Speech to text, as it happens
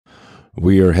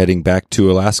We are heading back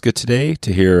to Alaska today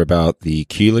to hear about the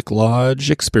Kulik Lodge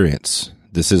experience.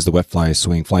 This is the Wet Fly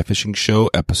Swing Fly Fishing Show,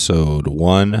 episode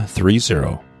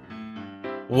 130.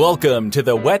 Welcome to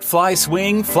the Wet Fly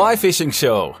Swing Fly Fishing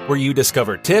Show, where you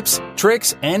discover tips,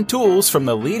 tricks, and tools from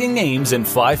the leading names in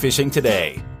fly fishing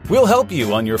today. We'll help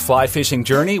you on your fly fishing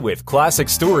journey with classic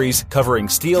stories covering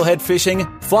steelhead fishing,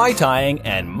 fly tying,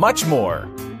 and much more.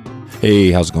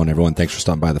 Hey, how's it going, everyone? Thanks for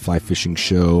stopping by the Fly Fishing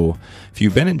Show. If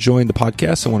you've been enjoying the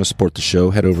podcast and want to support the show,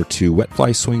 head over to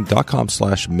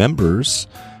wetflyswing.com/members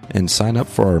and sign up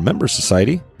for our member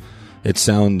society. It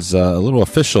sounds a little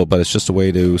official, but it's just a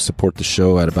way to support the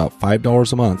show. At about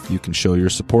 $5 a month, you can show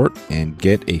your support and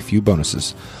get a few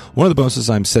bonuses. One of the bonuses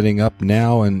I'm setting up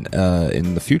now and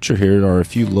in the future here are a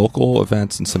few local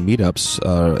events and some meetups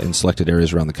in selected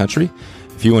areas around the country.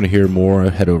 If you want to hear more,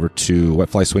 head over to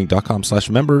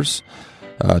wetflyswing.com/members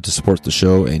to support the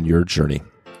show and your journey.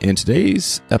 In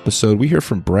today's episode, we hear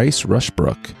from Bryce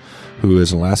Rushbrook, who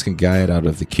is an Alaskan guide out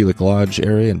of the Kulik Lodge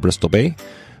area in Bristol Bay.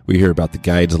 We hear about the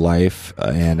guide's life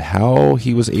and how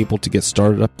he was able to get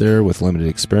started up there with limited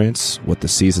experience, what the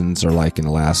seasons are like in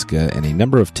Alaska, and a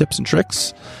number of tips and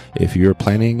tricks if you're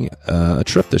planning a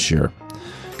trip this year.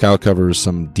 Kyle covers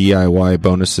some DIY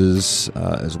bonuses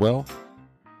as well.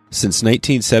 Since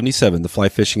 1977, the Fly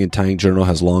Fishing and Tying Journal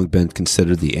has long been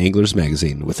considered the angler's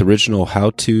magazine, with original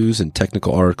how-tos and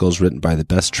technical articles written by the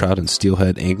best trout and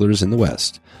steelhead anglers in the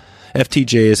West.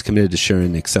 FTJ is committed to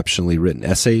sharing exceptionally written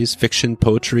essays, fiction,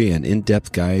 poetry, and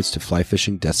in-depth guides to fly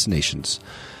fishing destinations.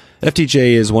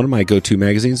 FTJ is one of my go-to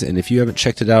magazines, and if you haven't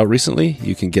checked it out recently,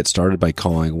 you can get started by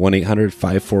calling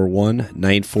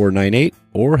 1-800-541-9498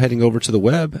 or heading over to the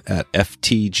web at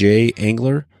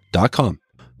ftjangler.com.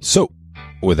 So,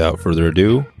 without further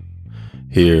ado,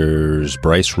 here's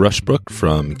Bryce Rushbrook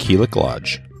from Kulik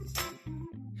Lodge.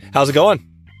 How's it going?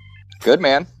 Good,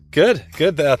 man. Good.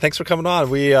 Thanks for coming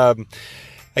on. We, I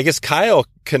guess Kyle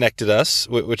connected us,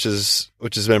 which has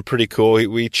been pretty cool.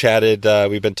 We chatted.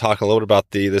 We've been talking a little bit about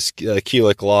this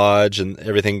Kulik Lodge and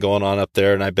everything going on up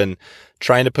there, and I've been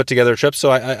trying to put together a trip.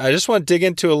 So I just want to dig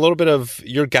into a little bit of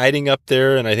your guiding up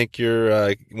there, and I think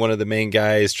you're one of the main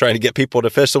guys trying to get people to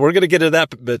fish. So we're going to get into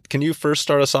that, but can you first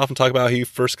start us off and talk about how you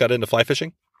first got into fly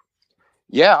fishing?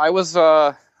 Yeah, I was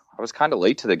kind of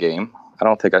late to the game. I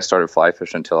don't think I started fly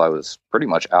fishing until I was pretty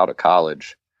much out of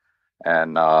college,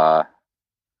 and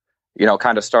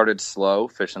kind of started slow,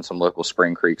 fishing some local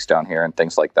spring creeks down here and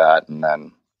things like that, and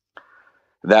then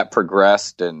that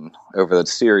progressed, and over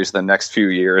the next few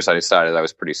years, I decided I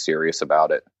was pretty serious about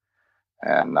it,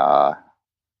 and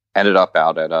ended up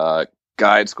out at a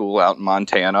guide school out in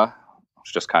Montana. I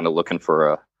was just kind of looking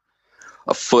for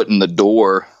a foot in the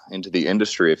door into the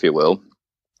industry, if you will,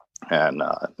 and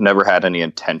never had any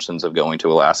intentions of going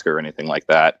to Alaska or anything like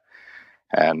that.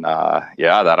 And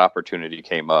that opportunity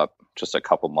came up just a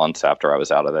couple months after I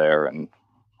was out of there, and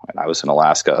I was in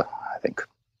Alaska, I think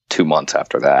 2 months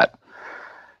after that.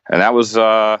 And that was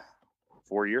 4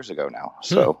 years ago now.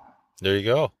 So there you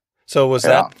go. So was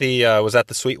that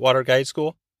the Sweetwater Guide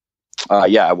School?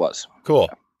 Yeah, it was. Cool.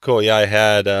 Yeah. Cool. Yeah, I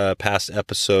had a past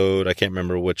episode. I can't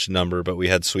remember which number, but we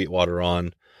had Sweetwater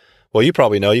on. Well, you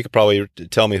probably know. You could probably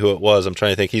tell me who it was. I'm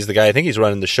trying to think. He's the guy. I think he's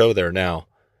running the show there now.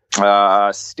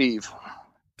 Steve.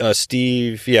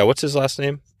 Steve. Yeah. What's his last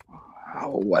name?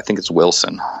 Oh, I think it's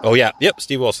Wilson. Oh, yeah. Yep.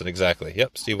 Steve Wilson. Exactly.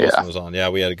 Yep. Steve Wilson was on. Yeah.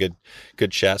 We had a good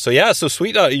chat. So so so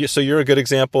you're a good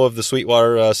example of the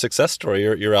Sweetwater success story.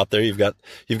 You're out there. You've got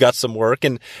some work.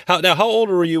 And how old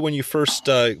were you when you first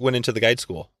went into the guide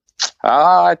school?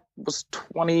 I was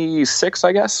 26,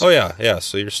 I guess. Oh yeah. Yeah.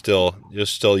 So you're still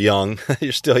young.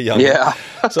 You're still young. Yeah.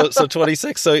 so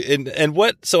 26. So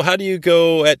so how do you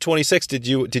go at 26? Did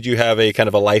you have a kind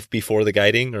of a life before the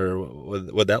guiding, or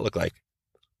what'd that look like?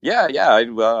 Yeah. I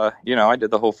did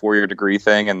the whole 4-year degree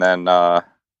thing, and then I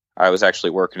was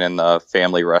actually working in the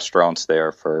family restaurants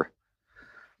there for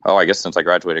I guess since I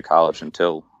graduated college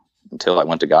until I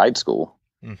went to guide school.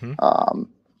 Mm-hmm.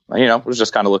 Was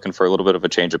just kind of looking for a little bit of a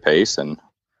change of pace, and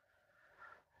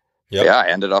I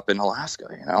ended up in Alaska.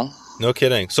 No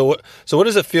kidding. So what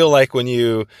does it feel like when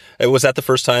was that the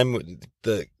first time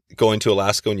going to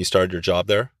Alaska when you started your job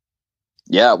there?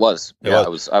 Yeah, it was.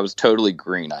 I was totally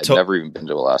green. I'd never even been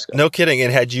to Alaska. No kidding.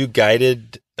 And had you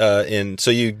guided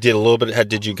so you did a little bit,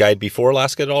 did you guide before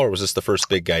Alaska at all, or was this the first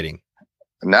big guiding?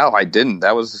 No, I didn't.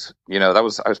 That was, I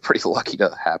was pretty lucky to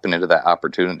happen into that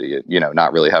opportunity,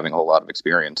 not really having a whole lot of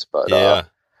experience, but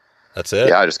that's it.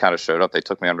 Yeah, I just kind of showed up. They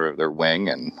took me under their wing,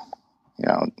 and,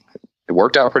 it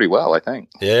worked out pretty well, I think.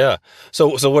 Yeah.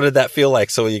 So what did that feel like?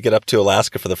 So you get up to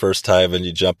Alaska for the first time and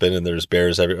you jump in and there's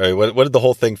bears everywhere. What did the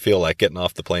whole thing feel like, getting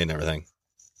off the plane and everything?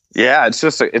 Yeah,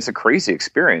 it's a crazy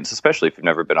experience, especially if you've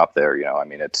never been up there. I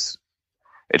mean, it's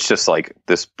just like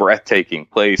this breathtaking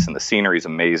place, and the scenery is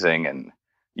amazing, and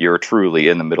you're truly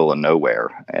in the middle of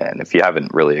nowhere. And if you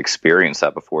haven't really experienced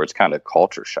that before, it's kind of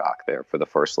culture shock there for the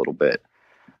first little bit.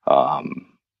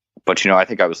 But I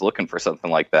think I was looking for something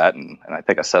like that, and I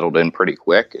think I settled in pretty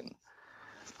quick. And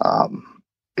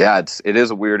yeah, it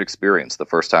is a weird experience the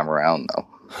first time around,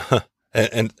 though.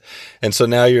 And so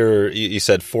now you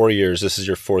said 4 years. This is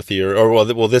your fourth year, or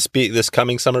will this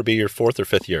coming summer be your fourth or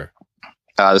fifth year?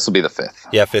 This will be the fifth.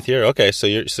 Yeah, fifth year. Okay, so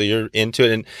you're into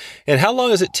it, and how long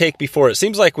does it take before? It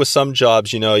seems like with some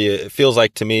jobs, it feels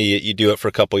like to me you do it for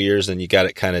a couple of years and you got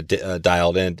it kind of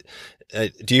dialed in.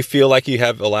 Do you feel like you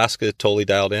have Alaska totally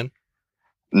dialed in?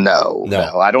 No.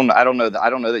 I don't know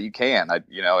that you can. I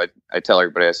tell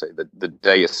everybody, I say the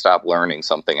day you stop learning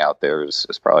something out there is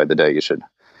probably the day you should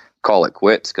call it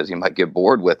quits, because you might get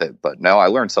bored with it. But no, I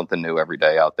learn something new every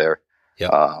day out there.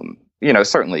 Yeah.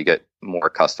 Certainly get more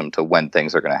accustomed to when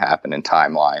things are going to happen in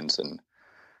timelines, and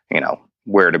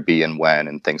where to be and when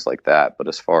and things like that. But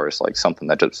as far as like something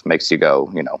that just makes you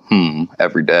go,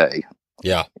 every day.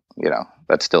 Yeah.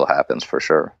 That still happens for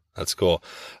sure. That's cool.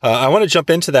 I want to jump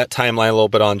into that timeline a little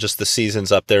bit on just the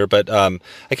seasons up there, but I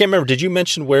can't remember. Did you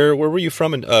mention where were you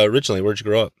from originally? Where'd you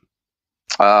grow up?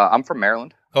 I'm from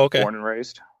Maryland. Oh, okay. Born and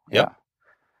raised. Yeah.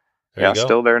 Yeah,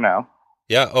 still there now.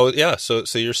 Yeah. Oh, yeah. So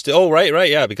you're still, oh, right.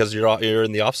 Yeah. Because you're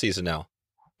in the off season now.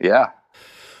 Yeah.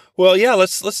 Well, yeah,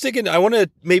 let's dig in. I want to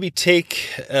maybe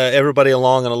take everybody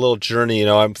along on a little journey.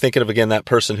 I'm thinking of, again, that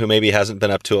person who maybe hasn't been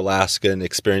up to Alaska and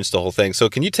experienced the whole thing. So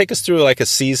can you take us through like a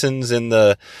seasons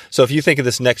so if you think of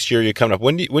this next year you're coming up,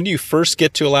 when do you first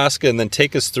get to Alaska, and then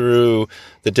take us through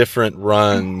the different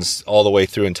runs all the way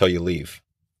through until you leave?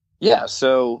 Yeah.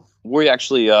 So we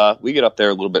actually, we get up there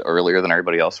a little bit earlier than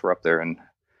everybody else. We're up there in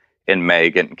May,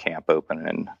 getting camp open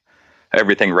and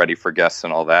everything ready for guests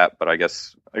and all that. But I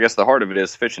guess the heart of it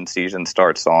is fishing season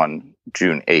starts on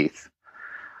June 8th.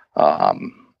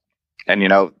 And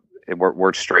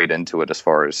we're straight into it as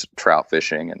far as trout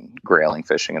fishing and grayling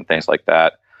fishing and things like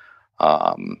that.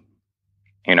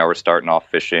 We're starting off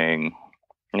fishing,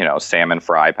 salmon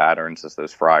fry patterns as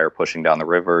those fry are pushing down the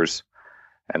rivers.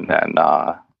 And then,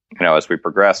 as we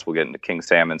progress, we'll get into king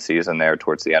salmon season there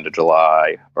towards the end of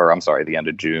the end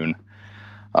of June.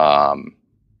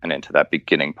 And into that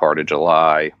beginning part of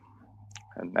July.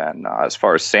 And then as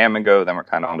far as salmon go, then we're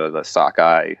kind of onto the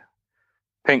sockeye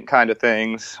pink kind of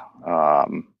things.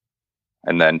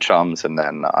 And then chums, and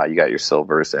then you got your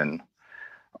silvers in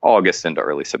August into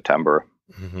early September.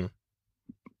 Mm-hmm.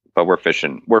 But we're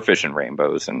fishing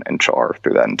rainbows and char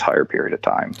through that entire period of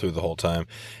time. Through the whole time.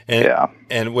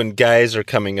 And when guys are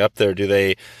coming up there,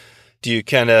 do you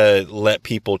kind of let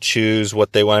people choose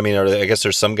what they want? I mean, I guess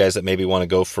there's some guys that maybe want to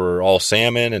go for all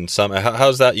salmon, and some.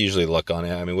 How's that usually look on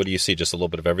it? I mean, what do you see? Just a little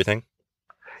bit of everything?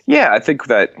 Yeah, I think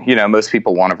that most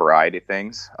people want a variety of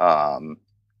things. Some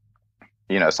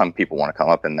people want to come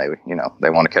up and they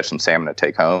want to catch some salmon to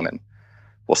take home, and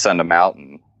we'll send them out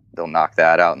and they'll knock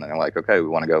that out, and then they're like, okay, we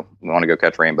want to go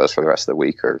catch rainbows for the rest of the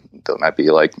week, or it might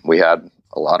be like, we had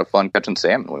a lot of fun catching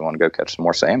salmon, we want to go catch some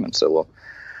more salmon. So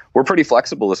we're pretty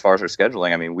flexible as far as our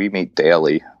scheduling. I mean, we meet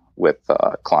daily with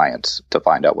clients to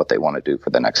find out what they want to do for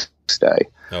the next day.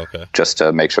 Okay. Just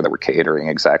to make sure that we're catering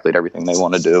exactly to everything they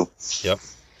want to do. Yep.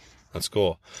 That's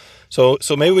cool. So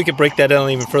maybe we could break that down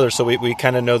even further, so we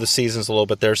kind of know the seasons a little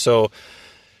bit there. So,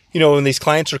 when these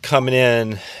clients are coming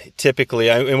in, typically,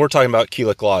 and we're talking about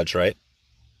Kulik Lodge, right?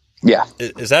 Yeah.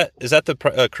 Is that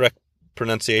the correct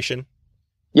pronunciation?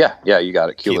 Yeah, you got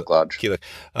it. Kulik Lodge. Kulik.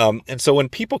 And so when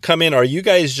people come in, are you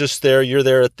guys just there? You're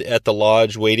there at the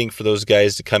lodge waiting for those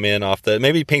guys to come in off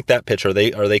maybe paint that picture.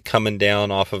 Are they coming down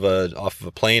off of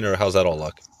a plane, or how's that all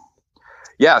look?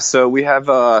 Yeah, so we have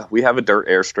a dirt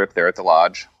airstrip there at the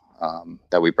lodge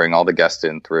that we bring all the guests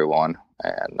in through on,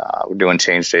 and we're doing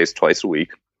change days twice a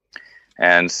week.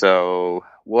 And so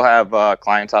we'll have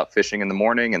clients out fishing in the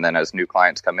morning, and then as new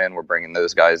clients come in, we're bringing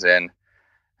those guys in.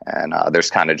 And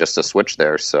there's kind of just a switch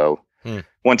there. So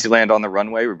once you land on the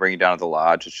runway, we bring you down to the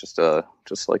lodge. It's just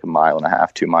like 1.5 mile,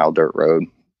 2 mile dirt road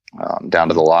down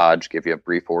to the lodge, give you a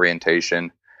brief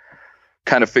orientation,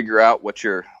 kind of figure out what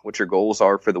your goals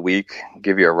are for the week,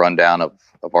 give you a rundown of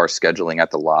our scheduling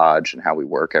at the lodge and how we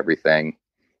work everything.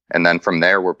 And then from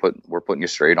there, we're putting you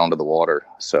straight onto the water.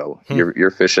 So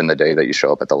you're fishing the day that you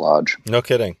show up at the lodge. No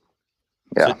kidding.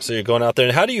 Yeah. So you're going out there.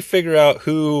 And how do you figure out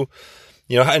who,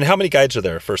 and how many guides are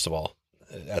there, first of all?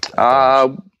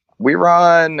 We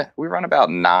run about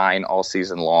 9 all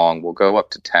season long. We'll go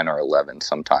up to 10 or 11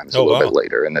 sometimes a little bit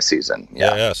later in the season.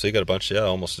 Yeah. So you got a bunch,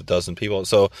 almost a dozen people.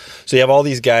 So you have all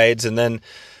these guides, and then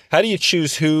how do you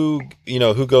choose who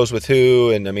goes with who?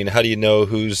 And I mean, how do you know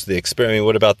who's the experiment?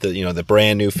 What about the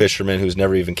brand new fisherman who's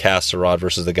never even cast a rod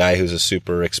versus the guy who's a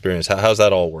super experienced? How's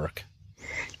that all work?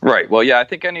 Right. Well, yeah, I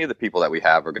think any of the people that we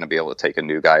have are going to be able to take a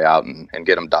new guy out and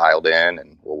get them dialed in,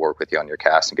 and we'll work with you on your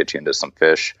cast and get you into some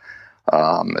fish.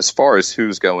 As far as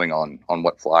who's going on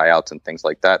what flyouts and things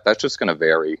like that, that's just going to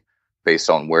vary based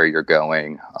on where you're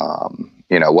going,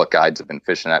 what guides have been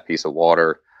fishing that piece of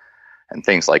water and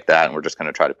things like that. And we're just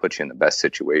going to try to put you in the best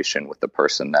situation with the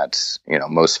person that's,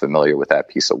 most familiar with that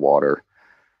piece of water.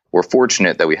 We're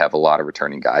fortunate that we have a lot of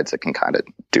returning guides that can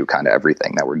do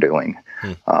everything that we're doing.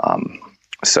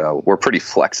 So we're pretty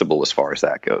flexible as far as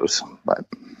that goes. But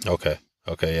okay.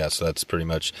 Yeah. So that's pretty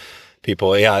much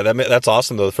people. Yeah. That's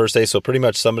awesome though. The first day. So pretty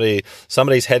much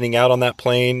somebody's heading out on that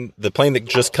plane. The plane that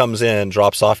just comes in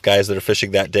drops off guys that are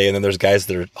fishing that day. And then there's guys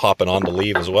that are hopping on to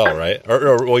leave as well. Right.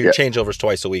 Or your changeovers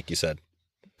twice a week, you said.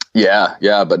 Yeah.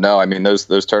 But no, I mean, those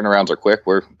turnarounds are quick.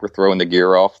 We're throwing the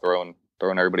gear off, throwing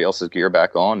everybody else's gear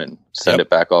back on and send it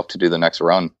back off to do the next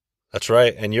run. That's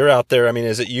right. And you're out there. I mean,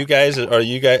 is it you guys? Are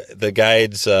you guys the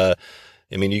guides?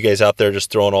 You guys out there just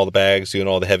throwing all the bags, doing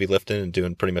all the heavy lifting, and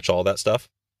doing pretty much all that stuff?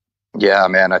 Yeah,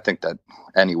 man. I think that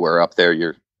anywhere up there,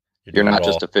 you're not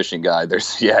just a fishing guide.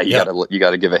 You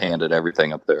got to give a hand at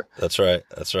everything up there. That's right.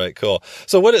 Cool.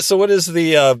 So what is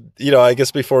the I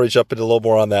guess before we jump into a little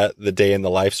more on that, the day in the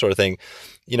life sort of thing,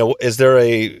 is there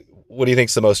what do you think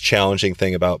is the most challenging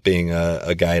thing about being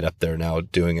a guide up there now,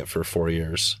 doing it for 4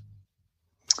 years?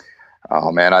 Oh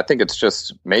man, I think it's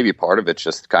just maybe part of it's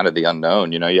just kind of the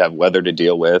unknown. You have weather to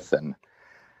deal with, and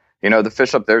the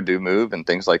fish up there do move and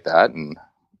things like that. And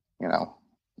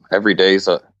every day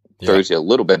throws you a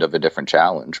little bit of a different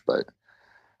challenge. But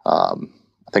I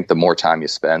think the more time you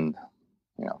spend,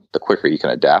 the quicker you can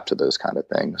adapt to those kind of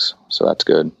things. So that's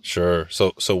good. Sure.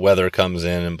 So weather comes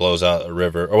in and blows out a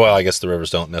river. Or well, I guess the rivers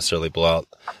don't necessarily blow out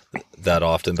that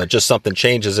often, but just something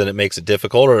changes and it makes it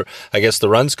difficult. Or I guess the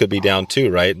runs could be down too,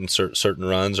 right? And certain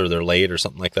runs, or they're late or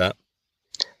something like that.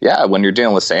 Yeah, when you're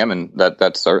dealing with salmon,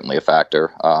 that's certainly a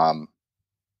factor.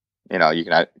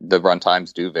 The run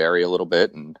times do vary a little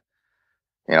bit, and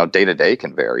day to day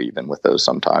can vary even with those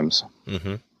sometimes.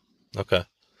 Mm-hmm. Okay.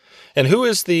 And who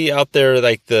is out there,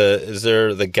 is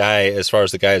there the guy, as far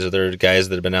as the guys, are there guys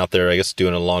that have been out there, I guess,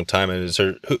 doing it a long time? And is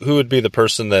there, who would be the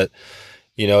person that,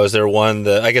 is there one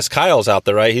that, I guess Kyle's out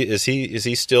there, right? Is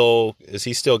he still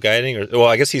guiding, or, well,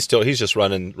 I guess he's just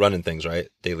running things, right?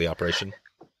 Daily operation.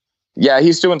 Yeah,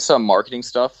 he's doing some marketing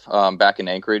stuff, back in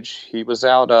Anchorage. He was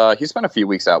out, he spent a few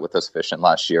weeks out with us fishing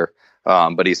last year.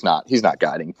 But he's not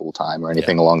guiding full time or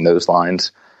anything along those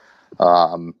lines.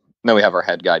 Then we have our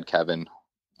head guide, Kevin.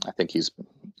 I think he's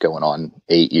going on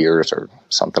 8 years or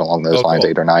something along those lines, cool.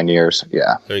 8 or 9 years.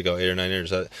 Yeah. There you go. 8 or 9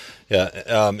 years.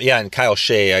 And Kyle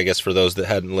Shea, I guess for those that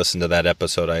hadn't listened to that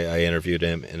episode, I interviewed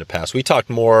him in the past. We talked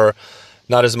more,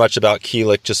 not as much about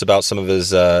Kulik, just about some of his,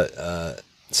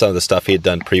 some of the stuff he had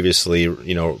done previously,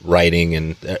 writing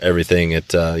and everything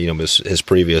at, his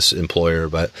previous employer.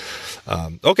 But,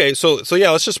 okay. So yeah,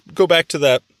 let's just go back to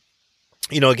that.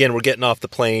 Again, we're getting off the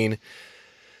plane.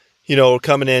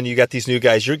 Coming in, you got these new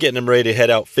guys, you're getting them ready to head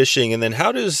out fishing. And then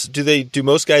do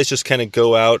most guys just kind of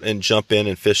go out and jump in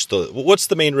and fish what's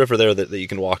the main river there that you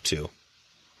can walk to?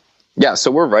 Yeah.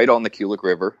 So we're right on the Kulik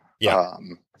River. Yeah.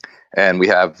 And we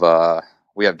have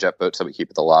jet boats that we keep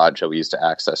at the lodge that we use to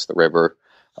access the river.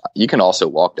 You can also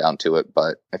walk down to it,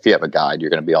 but if you have a guide, you're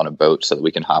going to be on a boat so that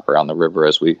we can hop around the river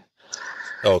as we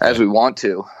want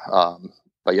to.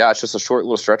 But yeah, it's just a short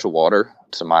little stretch of water.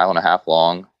 It's 1.5 miles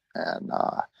long, and,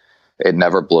 it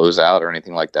never blows out or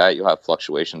anything like that. You'll have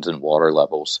fluctuations in water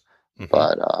levels,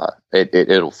 but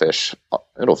it'll fish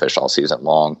all season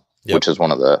long, which is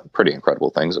one of the pretty incredible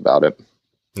things about it.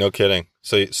 No kidding.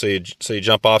 So you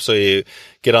jump off, so you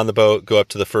get on the boat, go up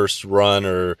to the first run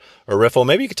or riffle.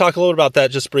 Maybe you could talk a little about that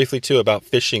just briefly too, about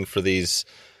fishing for these.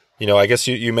 I guess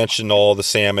you mentioned all the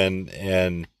salmon,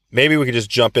 and maybe we could just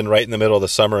jump in right in the middle of the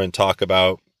summer and talk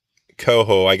about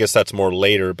Coho. I guess that's more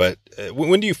later, but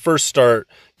when do you first start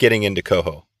getting into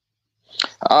Coho?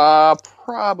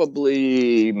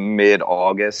 Probably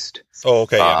mid-August. Oh,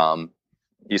 okay. Yeah.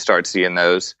 You start seeing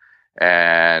those,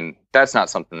 and that's not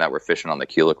something that we're fishing on the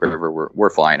Kulik River. We're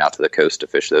flying out to the coast to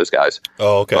fish those guys.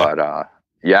 Oh, okay. But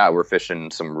we're fishing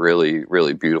some really,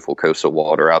 really beautiful coastal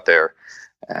water out there,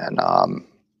 and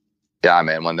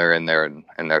man, when they're in there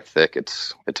and they're thick,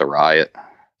 it's a riot.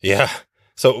 Yeah.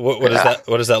 So what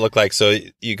does that look like? So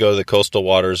you go to the coastal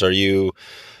waters. Are you?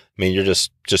 You're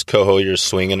just Coho. You're just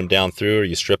swinging them down through. Are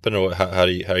you stripping, or how are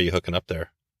you hooking up there?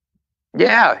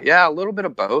 Yeah, a little bit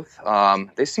of both.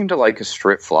 They seem to like a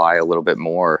strip fly a little bit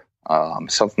more.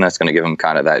 something that's going to give them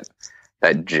kind of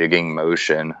that jigging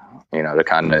motion, to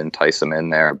kind of entice them in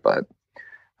there. But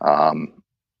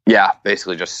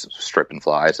basically just stripping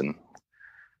flies and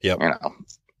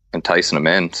enticing them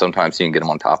in. Sometimes you can get them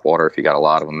on top water if you got a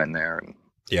lot of them in there, and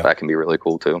that can be really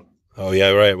cool too. Oh yeah,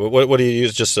 right. What do you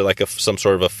use? Just like some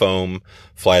sort of a foam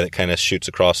fly that kind of shoots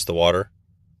across the water?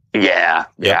 Yeah.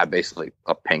 Basically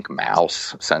a pink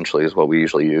mouse essentially is what we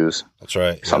usually use. That's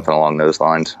right. Something along those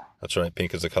lines. That's right.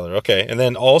 Pink is the color. Okay. And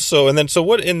then so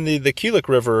what in the Kulik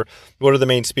River, what are the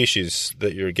main species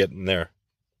that you're getting there?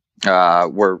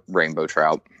 We're rainbow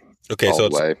trout. Okay. So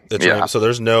so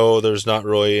there's not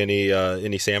really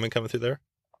any salmon coming through there?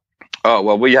 Oh,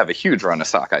 well, we have a huge run of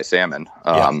sockeye salmon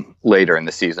later in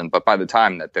the season, but by the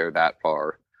time that they're that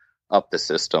far up the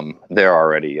system, they're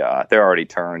already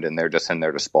turned and they're just in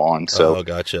there to spawn. So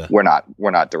gotcha. We're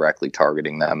not directly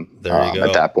targeting them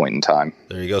at that point in time.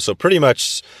 There you go. So pretty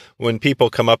much when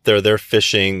people come up there, they're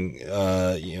fishing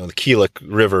the Kulik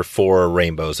River for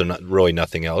rainbows. They're not really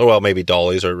nothing else. Well, maybe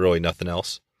dollies or really nothing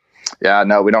else. Yeah,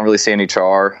 no, we don't really see any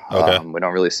char. Okay. We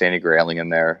don't really see any grayling in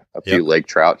there. A few lake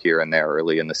trout here and there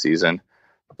early in the season,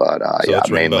 but mainly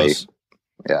rainbows.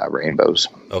 Yeah, rainbows.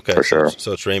 Okay, for sure.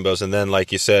 So it's rainbows, and then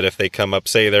like you said, if they come up,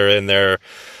 say they're in there,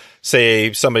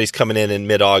 say somebody's coming in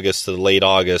mid-August to late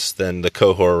August, then the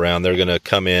coho around, they're going to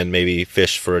come in, maybe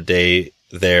fish for a day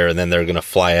there, and then they're going to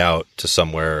fly out to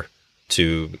somewhere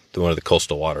to one of the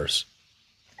coastal waters.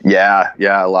 Yeah.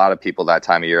 A lot of people that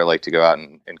time of year like to go out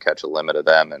and catch a limit of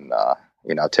them and,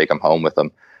 take them home with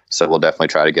them. So we'll definitely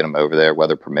try to get them over there,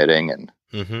 weather permitting, and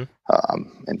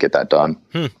get that done.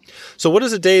 So what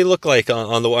does a day look like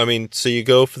so you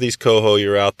go for these coho,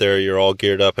 you're out there, you're all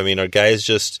geared up. I mean, are guys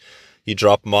just, you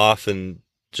drop them off and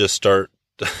just start,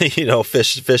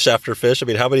 fish after fish? I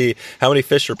mean, how many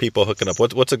fish are people hooking up?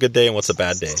 What's a good day and what's a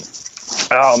bad day?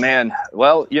 Oh man.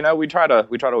 Well, we try to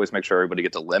always make sure everybody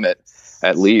gets a limit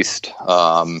at least.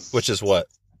 Which is what?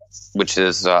 Which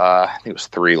is, I think it was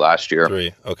 3 last year.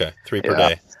 3. Okay. 3 per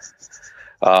day.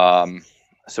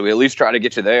 So we at least try to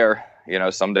get you there.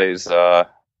 Some days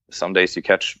you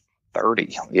catch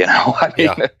 30, I mean,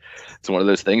 it's one of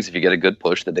those things. If you get a good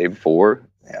push the day before,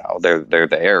 they're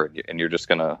there and you're just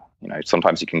gonna,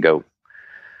 sometimes you can't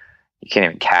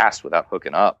even cast without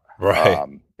hooking up.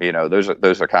 Right.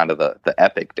 Those are kind of the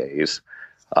epic days.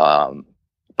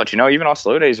 But even on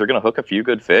slow days, you're going to hook a few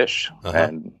good fish,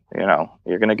 and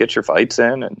you're going to get your fights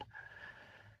in, and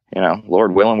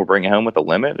Lord willing, we'll bring you home with a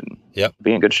limit and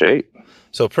be in good shape.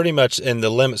 So pretty much in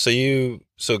the limit.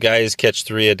 So guys catch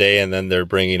 3 a day, and then they're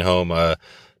bringing home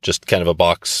just kind of a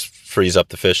box, freeze up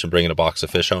the fish, and bringing a box of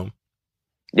fish home.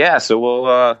 Yeah. So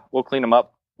we'll clean them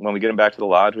up when we get them back to the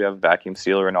lodge. We have a vacuum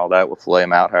sealer and all that. We'll fillet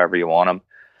them out however you want them.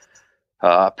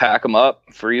 Pack them up,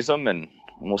 freeze them, and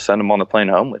we'll send them on the plane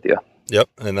home with you. Yep,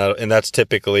 and that's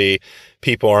typically,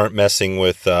 people aren't messing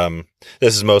with.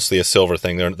 This is mostly a silver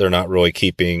thing. They're not really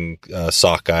keeping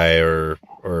sockeye or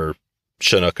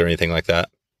chinook or anything like that.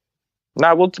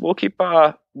 No, we'll keep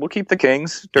the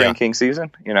kings during king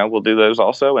season. We'll do those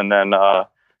also, and then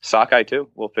sockeye too.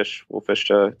 We'll fish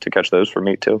to catch those for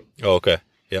meat too. Oh, okay.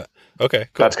 Yeah. Okay.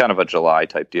 Cool. That's kind of a July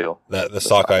type deal. The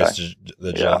sockeye is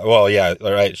the July. Yeah. Well, yeah.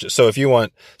 All right. So if you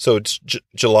want,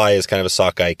 July is kind of a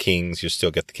sockeye kings. You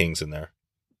still get the kings in there.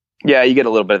 Yeah, you get a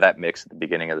little bit of that mix at the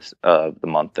beginning of the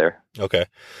month there. Okay.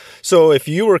 So if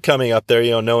you were coming up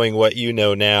there, knowing what you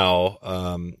know now,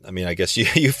 I guess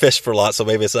you fish for a lot, so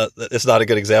maybe it's not a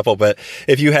good example, but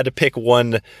if you had to pick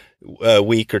 1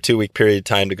 week or 2 week period of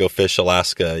time to go fish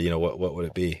Alaska, what would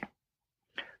it be?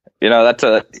 We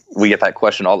get that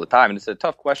question all the time, and it's a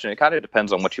tough question. It kind of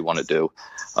depends on what you want to do.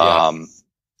 Yeah.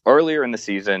 Earlier in the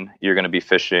season, you're going to be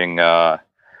fishing, we're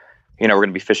going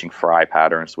to be fishing fry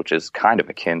patterns, which is kind of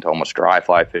akin to almost dry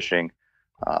fly fishing.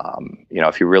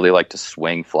 If you really like to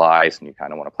swing flies and you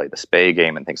kind of want to play the spay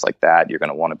game and things like that, you're going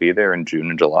to want to be there in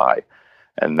June and July.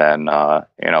 And then,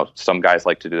 some guys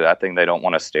like to do that thing. They don't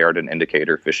want to stare at an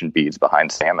indicator fishing beads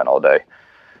behind salmon all day.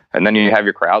 And then you have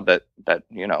your crowd that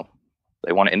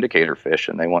they want indicator fish,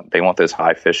 and they want those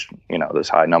high fish, those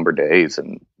high number days.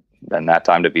 And then that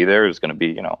time to be there is going to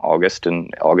be, August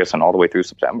and all the way through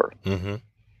September. Mm-hmm.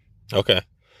 Okay.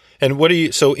 And what are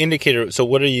you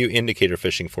indicator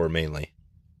fishing for mainly?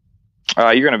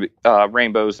 You're going to be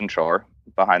rainbows and char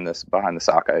behind the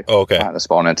sockeye. Oh, okay. Behind the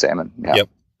spawn-in salmon. Yeah. Yep.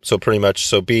 So pretty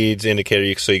much, beads,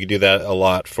 indicator, so you can do that a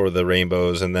lot for the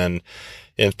rainbows, and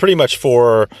pretty much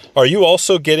are you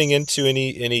also getting into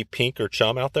any pink or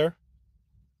chum out there?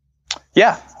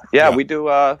 Yeah. We do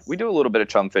a little bit of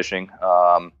chum fishing.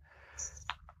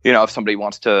 If somebody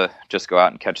wants to just go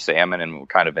out and catch salmon, and we're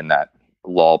kind of in that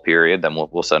lull period, then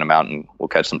we'll send them out and we'll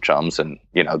catch some chums, and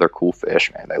they're cool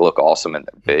fish, man. They look awesome and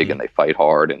they're big and they fight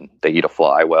hard and they eat a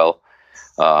fly well.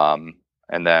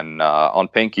 And then on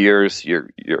pink years,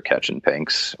 you're catching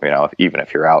pinks, even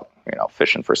if you're out,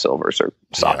 fishing for silvers or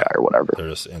sockeye or whatever. They're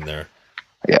just in there.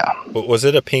 Yeah. But was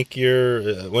it a pink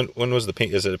year? When was the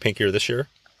pink? Is it a pink year this year?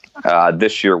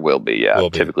 This year will be, yeah.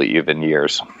 Typically even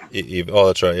years. Oh,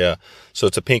 that's right. Yeah. So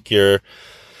it's a pink year.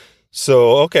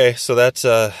 So, okay. So that's,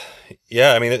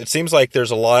 yeah, I mean, it seems like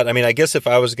there's a lot. I mean, I guess if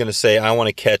I was going to say I want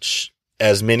to catch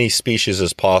as many species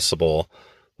as possible,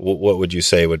 what would you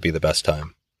say would be the best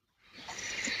time?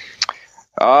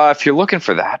 If you're looking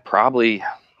for that, probably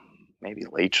maybe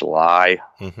late July,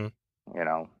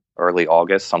 early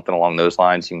August, something along those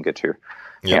lines. You can get to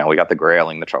we got the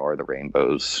grayling, the char, the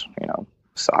rainbows,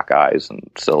 sockeyes and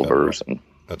silvers. And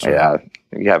that's right.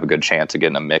 You have a good chance of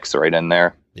getting a mix right in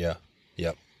there. Yeah.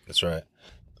 Yep. That's right.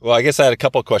 Well, I guess I had a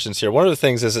couple of questions here. One of the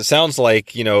things is it sounds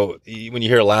like, when you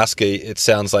hear Alaska, it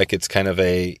sounds like it's kind of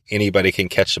anybody can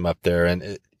catch them up there.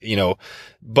 And,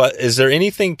 but is there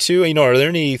anything too, are there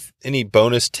any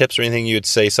bonus tips or anything you would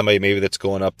say somebody maybe that's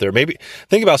going up there? Maybe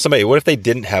think about somebody, what if they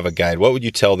didn't have a guide? What would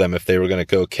you tell them if they were going to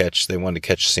go they wanted to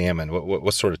catch salmon?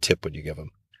 What sort of tip would you give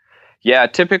them? Yeah,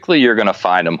 typically you're going to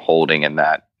find them holding in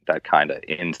that kind of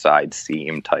inside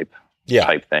seam type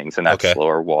things, and that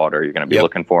slower water. You're going to be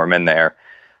looking for them in there,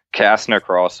 casting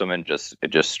across them and just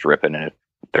stripping it.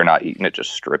 If they're not eating it,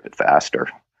 just strip it faster.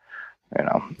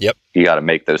 Yep. You got to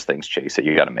make those things chase it.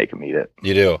 You got to make them eat it.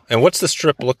 You do. And what's the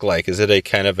strip look like? Is it a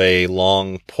kind of a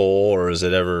long pull, or is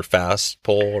it ever fast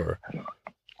pull, or?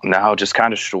 No, just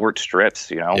kind of short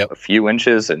strips, a few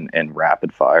inches and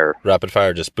rapid fire. Rapid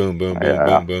fire, just boom, boom, boom,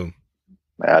 boom, boom.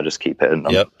 Yeah, just keep hitting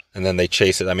them. Yep. And then they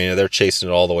chase it. I mean, they're chasing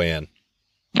it all the way in.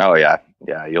 Oh yeah.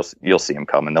 Yeah. You'll see them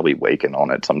coming. They'll be waking on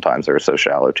it. Sometimes they're so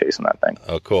shallow chasing that thing.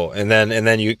 Oh, cool. And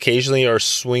then you occasionally are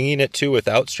swinging it too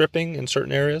without stripping in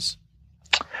certain areas.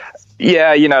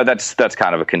 Yeah. That's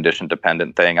kind of a condition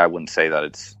dependent thing. I wouldn't say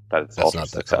that's also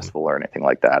successful or anything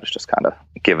like that. It's just kind of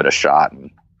give it a shot.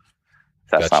 And if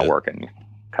that's not working,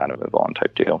 kind of move on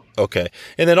type deal. Okay.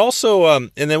 And then also,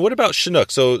 and then what about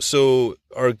Chinook? So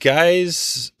are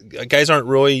guys aren't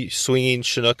really swinging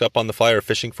Chinook up on the fly or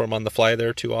fishing for them on the fly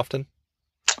there too often?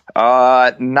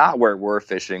 Not where we're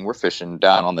fishing. We're fishing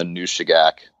down on the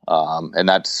Nushagak. And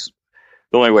that's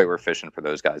the only way we're fishing for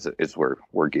those guys is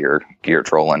we're gear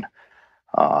trolling.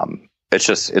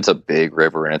 It's a big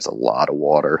river and it's a lot of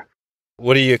water.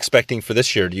 What are you expecting for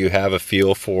this year? Do you have a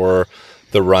feel for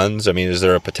the runs? I mean, is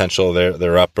there a potential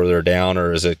they're up or they're down,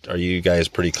 or are you guys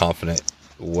pretty confident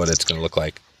what it's going to look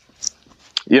like?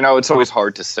 It's always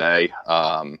hard to say.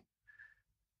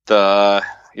 The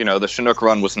Chinook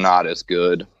run was not as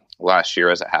good last year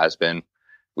as it has been.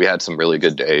 We had some really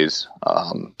good days,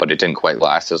 but it didn't quite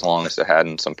last as long as it had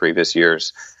in some previous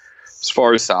years. As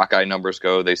far as sockeye numbers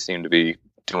go, they seem to be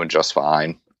doing just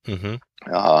fine. Mm-hmm.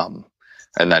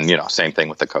 And then, same thing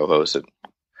with the cohos.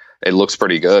 It looks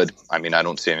pretty good. I mean, I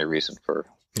don't see any reason for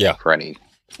any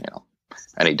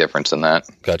difference in that.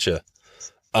 Gotcha.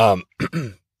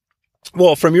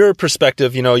 Well, from your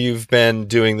perspective, you've been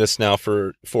doing this now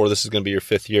this is going to be your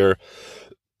 5th year.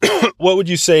 What would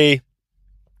you say,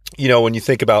 when you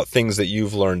think about things that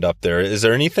you've learned up there, is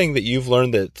there anything that you've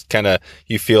learned that kind of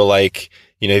you feel like,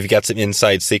 you've got some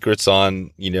inside secrets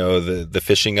on, the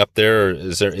fishing up there? Or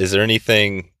is there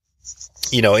anything,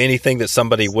 anything that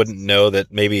somebody wouldn't know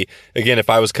that maybe, again, if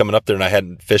I was coming up there and I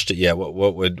hadn't fished it yet,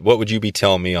 what would you be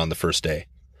telling me on the first day?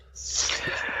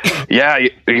 Yeah,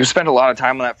 you spend a lot of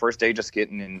time on that first day just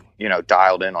getting in,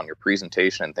 dialed in on your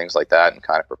presentation and things like that and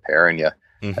kind of preparing you.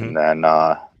 Mm-hmm. And then,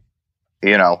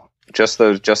 just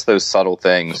those subtle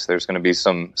things. There's going to be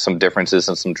some differences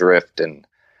and some drift and,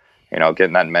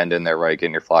 getting that mend in there right,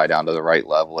 getting your fly down to the right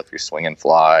level. If you're swinging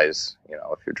flies,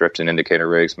 if you're drifting indicator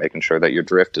rigs, making sure that your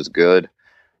drift is good.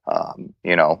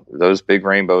 Those big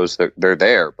rainbows, they're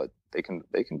there, but they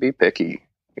can be picky.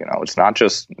 It's not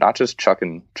just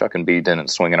chucking bead in and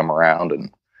swinging them around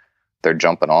and they're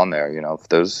jumping on there. If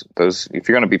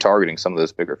you're going to be targeting some of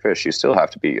those bigger fish, you still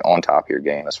have to be on top of your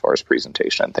game as far as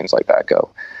presentation and things like that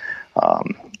go.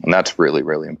 And that's really,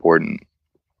 really important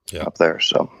up there.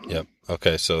 So, yep.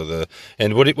 Okay. So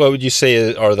what would you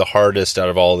say are the hardest out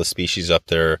of all the species up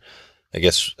there? I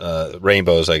guess,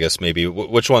 rainbows, I guess maybe.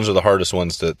 Which ones are the hardest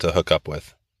ones to hook up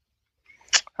with?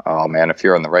 Oh man, if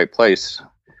you're in the right place,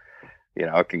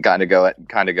 it can kind of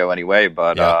go anyway,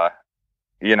 but,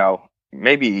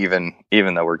 maybe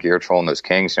even though we're gear trolling those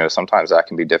kings, sometimes that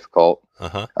can be difficult.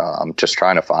 Uh-huh. Just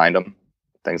trying to find them,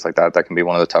 things like that. That can be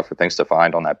one of the tougher things to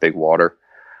find on that big water.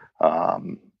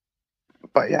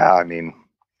 But yeah, I mean,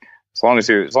 as long as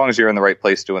you're in the right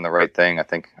place doing the right thing, I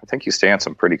think you stand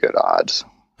some pretty good odds.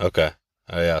 Okay.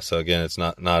 Yeah. So again, it's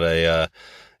not a,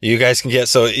 you guys can get,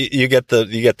 so you get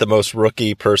the most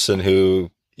rookie person who,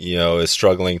 is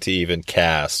struggling to even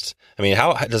cast. I mean,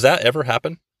 how does that ever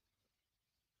happen?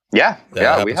 Yeah.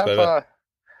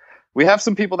 We have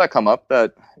some people that come up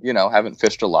that, haven't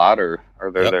fished a lot or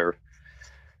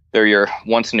they're your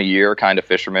once in a year kind of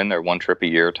fishermen. They're one trip a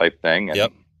year type thing.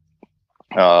 And,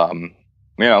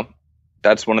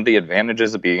 that's one of the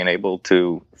advantages of being able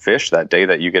to fish that day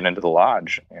that you get into the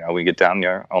lodge. We get down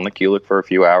there on the Kulik for a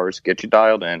few hours, get you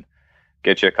dialed in,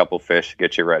 get you a couple fish,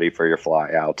 get you ready for your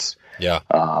fly outs. Yeah.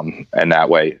 And that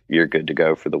way you're good to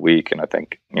go for the week. And I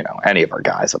think, any of our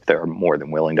guys up there are more than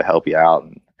willing to help you out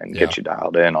and get you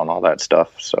dialed in on all that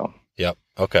stuff. So. Yep.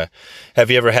 Okay.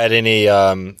 Have you ever had any,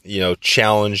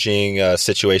 challenging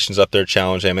situations up there?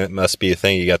 Challenging. I mean, it must be a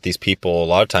thing. You got these people a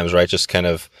lot of times, right? Just kind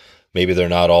of, maybe they're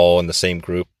not all in the same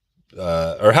group.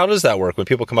 Or how does that work? When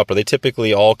people come up, are they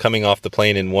typically all coming off the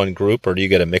plane in one group, or do you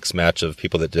get a mixed match of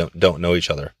people that don't know each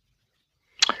other?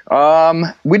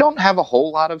 We don't have a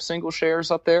whole lot of single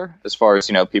shares up there as far as,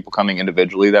 people coming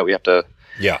individually that we have to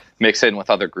mix in with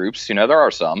other groups. There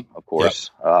are some, of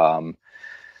course. Yep.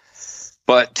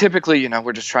 But typically,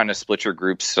 we're just trying to split your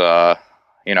groups, 2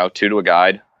 to a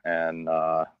guide. And,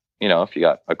 if you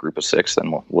got a group of 6,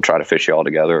 then we'll try to fish you all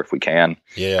together if we can.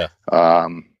 Yeah.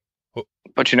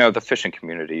 But the fishing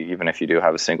community, even if you do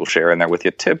have a single share in there with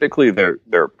you, typically they're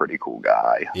a pretty cool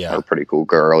guy or a pretty cool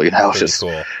girl.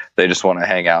 Cool. They just want to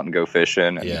hang out and go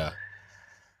fishing. And,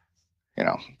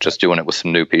 just doing it with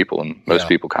some new people, and most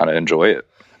people kind of enjoy it.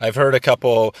 I've heard a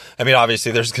couple. I mean,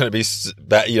 obviously, there's going to be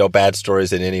bad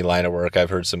stories in any line of work.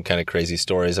 I've heard some kind of crazy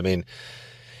stories. I mean,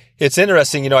 it's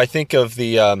interesting. I think of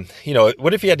the,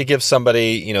 what if you had to give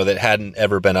somebody, that hadn't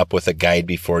ever been up with a guide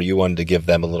before, you wanted to give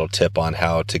them a little tip on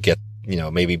how to get,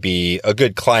 maybe be a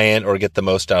good client or get the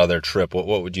most out of their trip.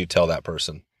 What would you tell that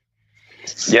person?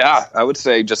 Yeah, I would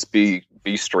say just be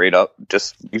straight up,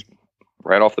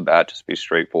 right off the bat, just be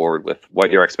straightforward with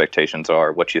what your expectations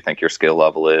are, what you think your skill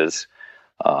level is.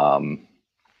 And,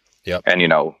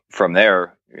 from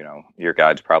there, your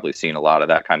guide's probably seen a lot of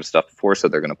that kind of stuff before. So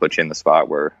they're going to put you in the spot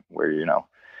where,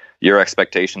 your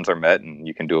expectations are met and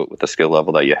you can do it with the skill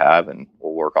level that you have. And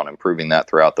we'll work on improving that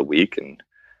throughout the week. And,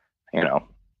 I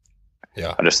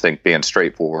just think being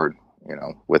straightforward,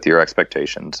 with your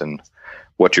expectations and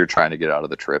what you're trying to get out of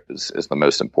the trip is the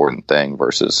most important thing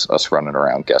versus us running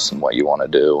around guessing what you want to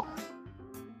do.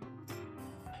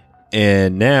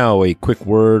 And now a quick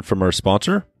word from our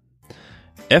sponsor.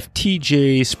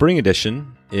 FTJ Spring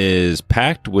Edition is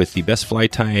packed with the best fly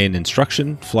tying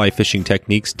instruction, fly fishing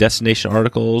techniques, destination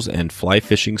articles, and fly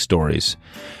fishing stories.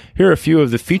 Here are a few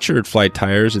of the featured fly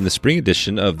tyers in the spring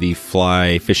edition of the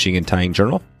Fly Fishing and Tying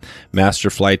Journal. Master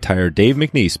fly tyer Dave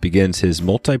McNeese begins his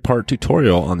multi-part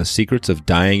tutorial on the secrets of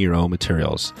dyeing your own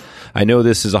materials. I know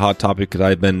this is a hot topic because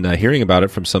I've been hearing about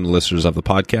it from some listeners of the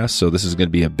podcast, so this is going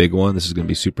to be a big one. This is going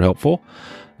to be super helpful.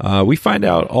 We find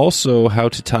out also how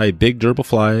to tie big durable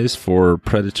flies for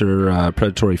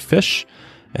predatory fish,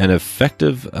 an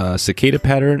effective cicada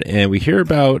pattern, and we hear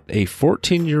about a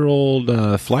 14-year-old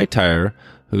fly tyer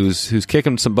who's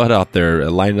kicking some butt out there,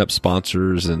 lining up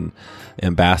sponsors and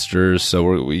ambassadors.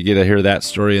 So we get to hear that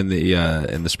story in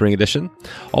the spring edition.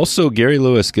 Also, Gary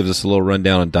Lewis gives us a little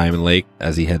rundown on Diamond Lake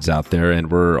as he heads out there, and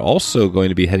we're also going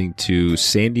to be heading to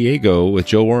San Diego with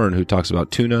Joe Warren, who talks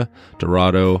about tuna,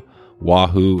 dorado,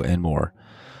 wahoo, and more.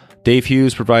 Dave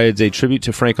Hughes provides a tribute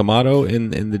to Frank Amato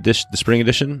in the spring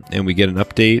edition, and we get an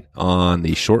update on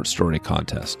the short story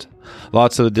contest.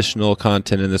 Lots of additional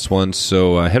content in this one,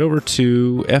 so head over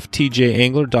to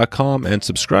ftjangler.com and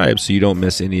subscribe so you don't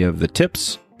miss any of the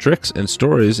tips, tricks, and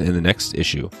stories in the next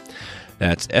issue.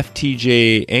 That's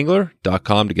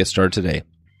ftjangler.com to get started today.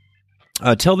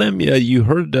 Tell them you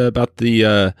heard about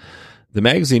the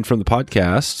magazine from the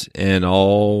podcast, and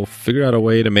I'll figure out a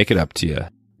way to make it up to you.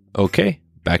 Okay,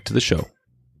 back to the show.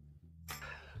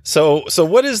 So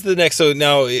what is the next? So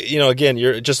now, again,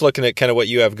 you're just looking at kind of what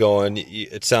you have going.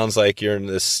 It sounds like you're in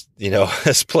this,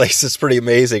 this place is pretty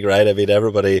amazing, right? I mean,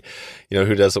 everybody,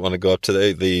 who doesn't want to go up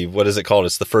to the what is it called?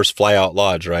 It's the first fly out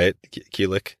lodge, right?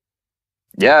 Kulik.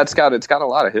 Yeah, it's got a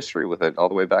lot of history with it all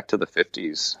the way back to the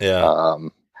 50s. Yeah.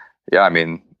 I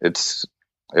mean, it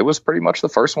was pretty much the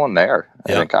first one there,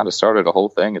 and it kind of started a whole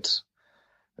thing. It's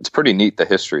pretty neat, the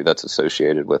history that's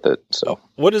associated with it. So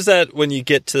what is that when you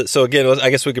get to, so again,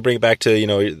 I guess we could bring it back to,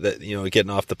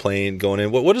 getting off the plane, going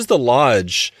in. What is the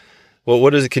lodge?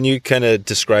 What is it? Can you kind of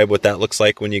describe what that looks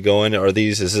like when you go in?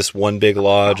 Is this one big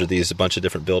lodge? Are these a bunch of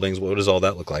different buildings? What does all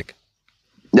that look like?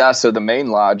 Yeah, so the main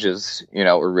lodge is,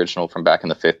 original from back in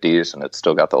the 50s, and it's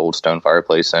still got the old stone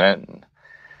fireplace in it. And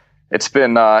it's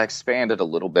been expanded a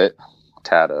little bit,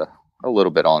 tad a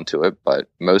little bit onto it, but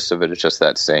most of it is just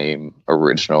that same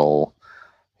original,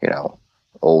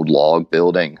 old log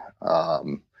building.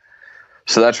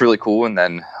 So that's really cool. And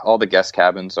then all the guest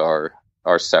cabins are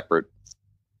separate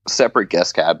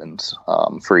guest cabins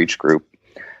for each group.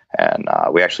 And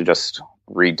we actually just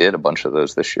redid a bunch of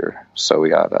those this year. So we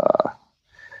got,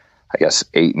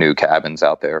 8 new cabins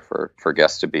out there for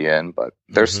guests to be in, but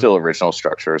they're still original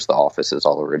structures. The office is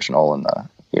all original, and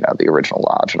the original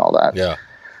lodge and all that. Yeah.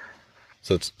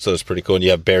 So it's pretty cool. And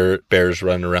you have bears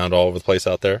running around all over the place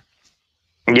out there.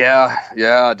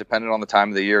 Yeah. Depending on the time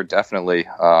of the year, definitely.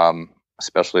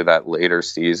 Especially that later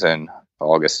season,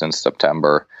 August and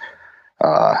September.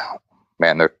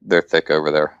 Man, they're thick over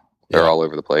there. They're all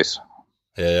over the place.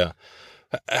 Yeah.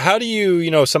 How do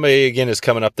you, somebody again is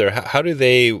coming up there.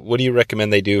 What do you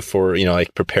recommend they do for,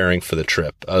 like preparing for the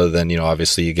trip other than,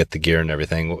 obviously you get the gear and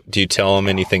everything? Do you tell them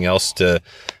anything else to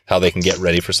how they can get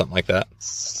ready for something like that?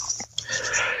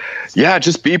 Yeah,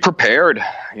 just be prepared.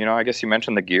 I guess you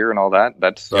mentioned the gear and all that.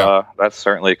 That's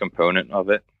certainly a component of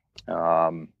it.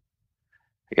 And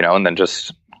then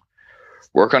just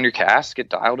work on your cast, get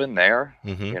dialed in there,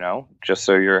 just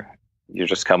so you're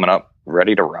just coming up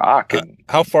ready to rock. And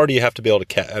how far do you have to be able to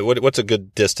cast? What's a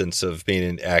good distance of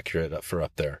being accurate for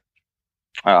up there?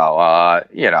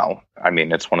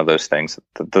 It's one of those things.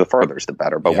 The further's the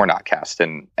better, but we're not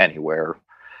casting anywhere.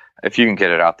 If you can get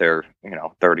it out there,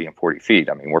 30 and 40 feet,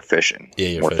 we're fishing.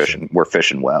 Yeah, we're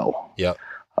fishing well. Yep.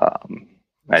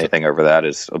 Anything over that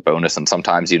is a bonus. And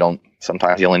sometimes you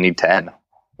only need 10,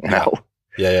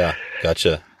 Yeah.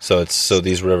 Gotcha. So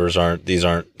these rivers aren't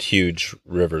huge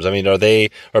rivers. Are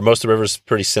most of the rivers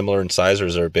pretty similar in size, or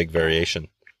is there a big variation?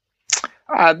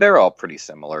 They're all pretty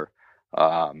similar.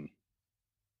 They're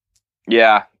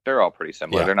all pretty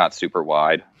similar. Yeah. They're not super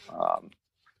wide.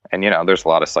 And there's a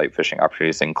lot of sight fishing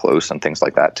opportunities in close and things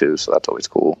like that too. So that's always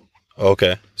cool.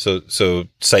 Okay. So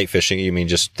sight fishing, you mean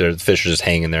just the fish are just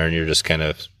hanging there and you're just kind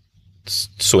of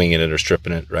swinging it or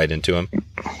stripping it right into them?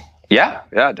 Yeah,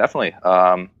 definitely.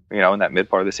 In that mid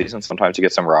part of the season, sometimes you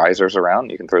get some risers around.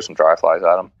 You can throw some dry flies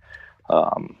at them.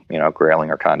 Grayling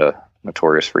are kind of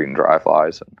notorious for eating dry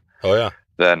flies. And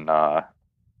then, and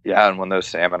when those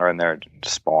salmon are in there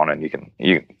spawning, you can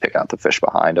pick out the fish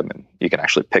behind them, and you can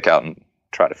actually pick out and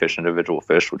try to fish individual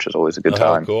fish, which is always a good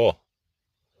time. Cool.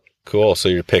 So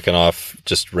you're picking off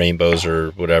just rainbows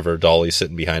or whatever, dollies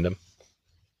sitting behind them?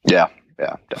 Yeah,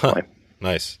 definitely.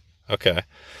 Nice. Okay.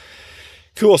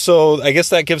 Cool. So I guess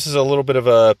that gives us a little bit of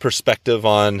a perspective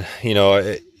on,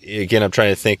 again, I'm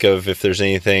trying to think of if there's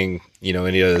anything,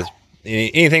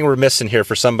 anything we're missing here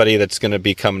for somebody that's going to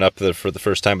be coming up for the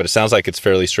first time, but it sounds like it's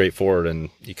fairly straightforward and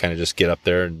you kind of just get up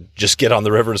there and just get on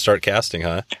the river and start casting,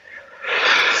 huh?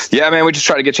 Yeah, man, we just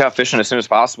try to get you out fishing as soon as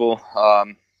possible.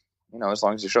 As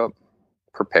long as you show up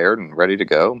prepared and ready to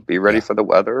go, be ready for the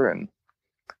weather, and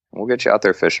we'll get you out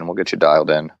there fishing. We'll get you dialed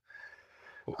in.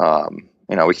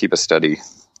 We keep a steady,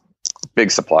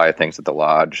 big supply of things at the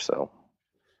lodge. So,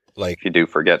 like, if you do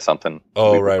forget something,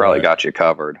 we probably got you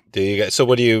covered. Do you guys? So,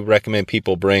 what do you recommend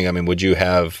people bring? Would you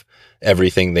have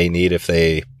everything they need if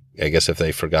they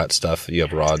forgot stuff? You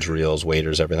have rods, reels,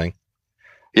 waders, everything.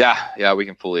 Yeah, we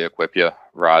can fully equip you.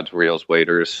 Rods, reels,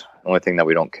 waders. The only thing that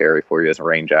we don't carry for you is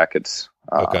rain jackets.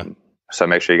 Okay. So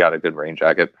make sure you got a good rain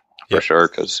jacket for sure,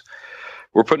 because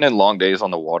we're putting in long days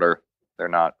on the water. They're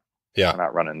not. Yeah, we're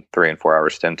not running 3 and 4 hour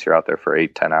stints. You're out there for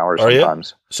 8-10 hours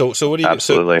sometimes. So what do you?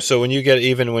 Absolutely. So when you get,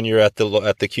 even when you're at the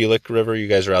Kulik River, you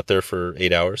guys are out there for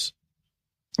 8 hours.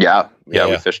 Yeah.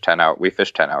 We fish 10 hour. We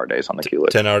fish 10-hour days on the Kulik.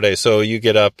 10-hour days. So you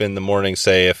get up in the morning.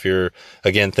 Say if you're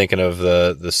again thinking of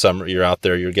the summer, you're out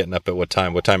there. You're getting up at what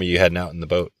time? What time are you heading out in the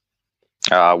boat?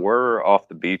 We're off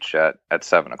the beach at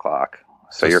 7 o'clock.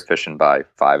 So you're fishing by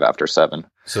 5 after 7.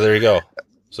 So there you go.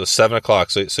 So 7 o'clock.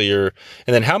 So you're,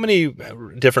 and then how many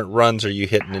different runs are you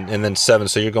hitting? And then 7.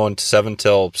 So you're going to 7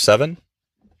 till 7?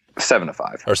 7 to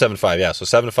 5. Or 7 to 5. Yeah. So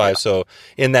 7 to 5. Yeah. So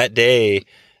in that day,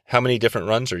 how many different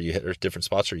runs are you hitting, or different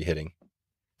spots are you hitting?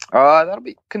 That'll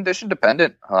be condition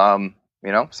dependent. Some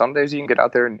days you can get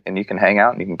out there and you can hang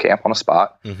out and you can camp on a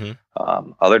spot.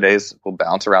 Mm-hmm. Other days we'll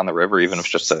bounce around the river, even if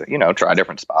it's just to, try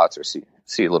different spots or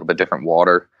see a little bit different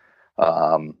water.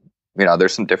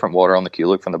 There's some different water on the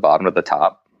Kulik from the bottom to the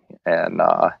top. And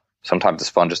sometimes it's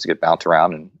fun just to get bounced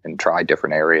around and try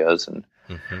different areas and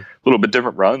a little bit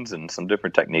different runs and some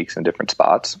different techniques in different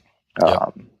spots.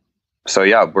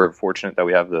 We're fortunate that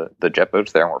we have the jet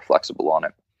boats there and we're flexible on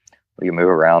it. We can move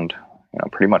around,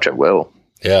 pretty much at will.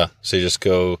 Yeah. So you just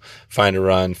go find a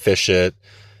run, fish it,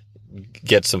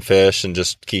 get some fish, and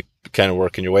just keep kind of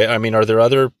working your way. I mean, are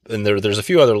there there's a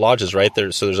few other lodges, right?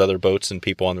 So there's other boats and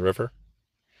people on the river?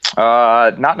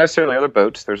 Not necessarily other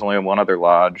boats. There's only one other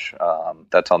lodge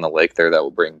that's on the lake there that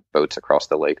will bring boats across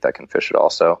the lake that can fish it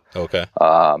also. Okay.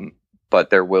 But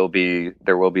there will be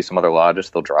some other lodges.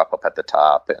 They'll drop up at the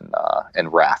top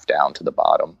and raft down to the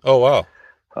bottom. Oh wow.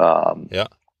 Yeah.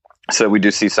 So we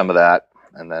do see some of that,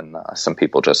 and then some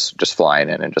people just flying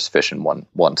in and just fishing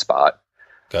one spot.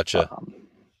 Gotcha.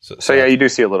 So yeah, you do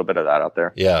see a little bit of that out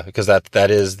there. Yeah, because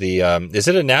that is the is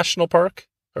it a national park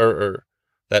or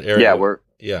that area?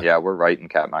 Yeah, we're right in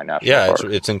Katmai National Park. Yeah,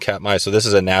 it's in Katmai. So this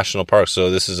is a national park.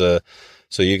 So so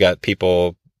you got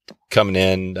people coming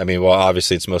in. I mean, well,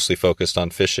 obviously it's mostly focused on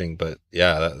fishing, but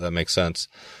yeah, that makes sense.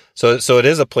 So it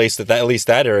is a place that at least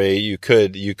that area you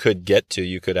could get to.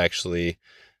 You could actually,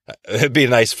 it'd be a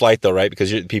nice flight though, right?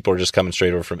 Because people are just coming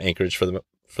straight over from Anchorage for the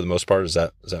most part. Is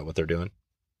that what they're doing?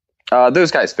 Those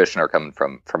guys fishing are coming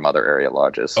from other area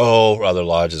lodges. Oh, other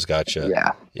lodges.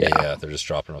 Gotcha. Yeah. They're just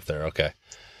dropping off there. Okay.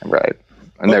 Right.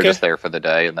 And they're just there for the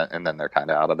day, and then they're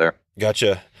kind of out of there.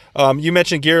 Gotcha. You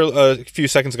mentioned gear a few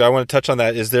seconds ago. I want to touch on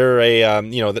that. Is there a,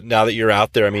 now that you're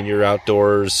out there, I mean, you're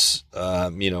outdoors,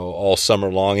 all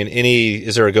summer long, and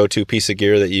is there a go-to piece of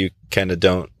gear that you kind of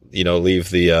don't, leave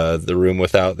the room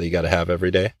without that you got to have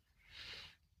every day?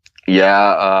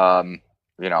 Yeah.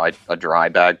 A dry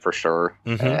bag for sure.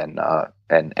 Mm-hmm.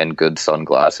 and good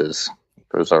sunglasses.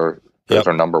 Those are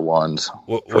number ones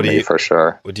for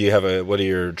sure.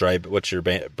 What's your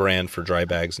brand for dry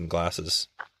bags and glasses?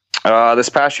 This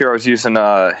past year I was using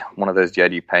one of those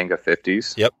Yeti Panga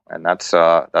 50s. Yep. And that's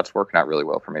working out really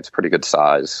well for me. It's a pretty good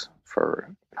size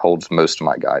holds most of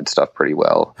my guide stuff pretty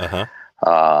well.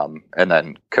 Uh-huh. And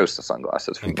then Costa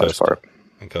sunglasses for the most part.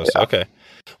 And Costa. Yeah. Okay.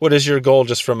 What is your goal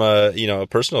just from a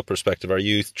personal perspective? Are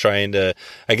you trying to,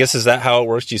 I guess, is that how it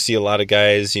works? Do you see a lot of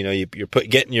guys, you're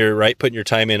putting your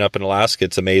time in up in Alaska.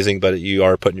 It's amazing, but you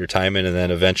are putting your time in and then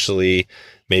eventually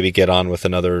maybe get on with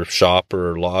another shop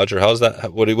or lodge, or how's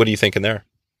that? What are you thinking there?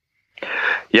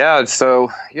 Yeah.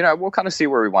 So, we'll kind of see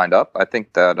where we wind up. I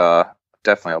think that,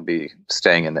 definitely I'll be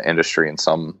staying in the industry in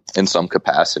some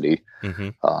capacity.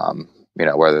 Mm-hmm.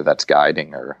 Whether that's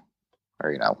guiding or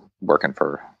working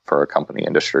for a company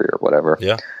industry or whatever.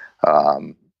 Yeah.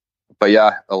 But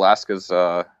yeah, Alaska's,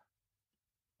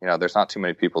 there's not too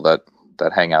many people that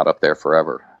hang out up there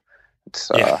forever.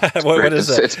 It's,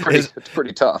 it's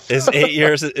pretty tough. Is 8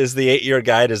 years, is the 8-year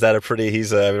guide, is that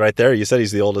he's right there. You said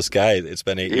he's the oldest guy. It's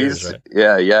been 8 years, right?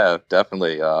 Yeah,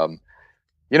 definitely.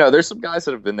 There's some guys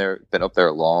that have been up there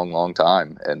a long, long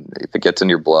time. And if it gets in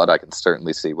your blood, I can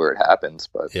certainly see where it happens,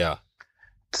 but yeah,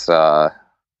 it's, yeah,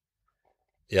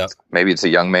 maybe it's a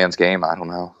young man's game. I don't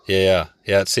know. Yeah.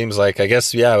 It seems like, I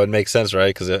guess, it would make sense,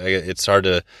 right? Because it's hard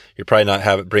to. You're probably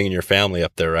not bringing your family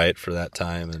up there, right, for that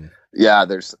time. And yeah,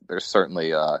 there's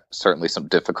certainly some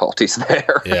difficulties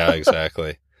there. Yeah,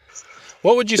 exactly.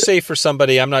 What would you say for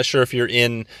somebody? I'm not sure if you're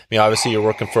in. I mean, obviously you're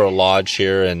working for a lodge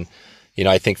here, and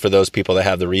I think for those people that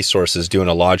have the resources, doing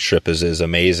a lodge trip is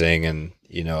amazing, and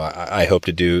I hope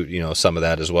to do, some of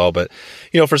that as well. But,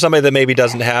 for somebody that maybe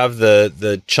doesn't have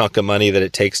the chunk of money that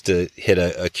it takes to hit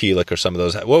a Kulik or some of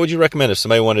those, what would you recommend if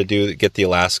somebody wanted to get the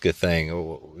Alaska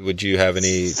thing? Would you have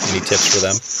any tips for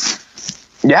them?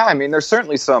 Yeah, I mean, there's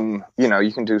certainly some,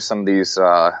 you can do some of these,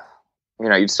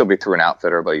 you'd still be through an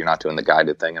outfitter, but you're not doing the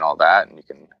guided thing and all that. And you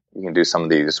can do some of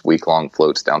these week-long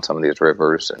floats down some of these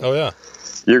rivers. And oh, yeah.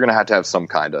 You're going to have some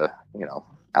kind of,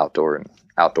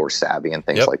 outdoor savvy and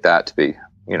things like that to be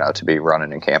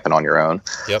running and camping on your own.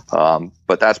 Yep.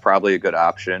 But that's probably a good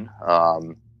option.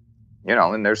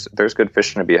 And there's good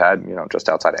fishing to be had, just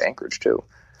outside of Anchorage too.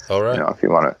 All right. If you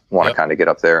want to kind of get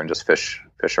up there and just fish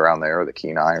around there, or the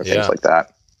Kenai or things like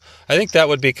that. I think that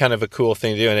would be kind of a cool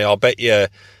thing to do. And I'll bet you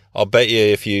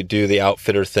if you do the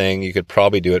outfitter thing, you could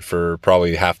probably do it for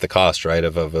probably half the cost, right,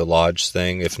 of a lodge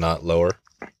thing, if not lower.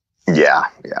 Yeah,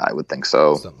 I would think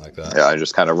so. Something like that. Yeah, I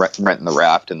just kind of renting the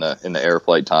raft in the air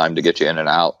flight time to get you in and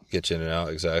out.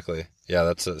 Exactly. Yeah,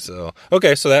 that's so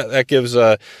okay. So that gives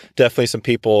definitely some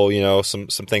people, some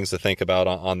things to think about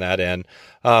on that end.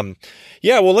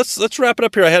 Yeah, well, let's wrap it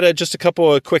up here. I had just a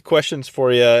couple of quick questions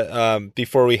for you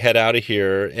before we head out of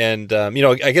here, and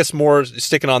I guess more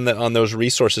sticking on those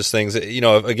resources things.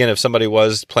 Again, if somebody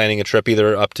was planning a trip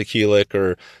either up to Kulik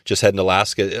or just heading to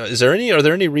Alaska, are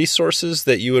there any resources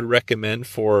that you would recommend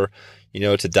for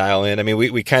to dial in? I mean,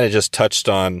 we kind of just touched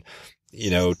on. We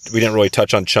didn't really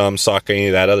touch on chum, soccer, any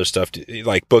of that other stuff.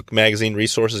 Like book, magazine,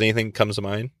 resources, anything comes to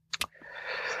mind?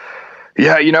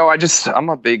 Yeah, I'm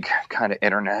a big kind of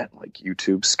internet, like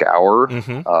YouTube scour,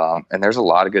 and there's a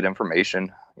lot of good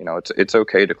information. It's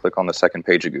okay to click on the second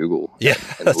page of Google, Yeah,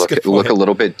 and look a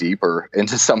little bit deeper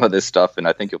into some of this stuff, and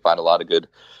I think you'll find a lot of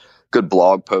good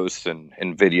blog posts and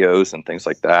videos and things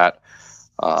like that.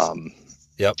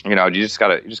 Yep. You just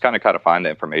kind of find the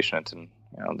information. It's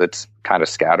that's kind of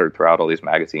scattered throughout all these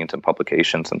magazines and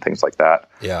publications and things like that.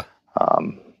 Yeah.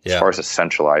 As far as a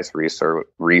centralized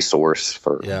resource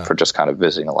for just kind of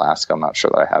visiting Alaska, I'm not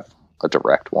sure that I have a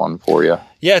direct one for you.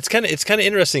 Yeah, it's kind of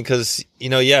interesting because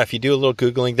if you do a little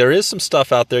Googling, there is some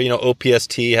stuff out there.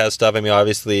 OPST has stuff. I mean,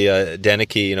 obviously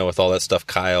Deneki, with all that stuff,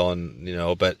 Kyle,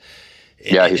 and but.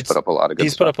 He's put up a lot of good stuff.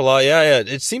 He's put up a lot. Yeah.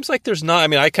 It seems like there's not, I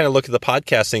mean, I kind of look at the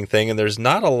podcasting thing and there's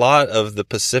not a lot of the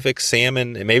Pacific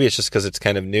salmon. And maybe it's just because it's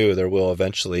kind of new. There will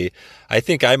eventually. I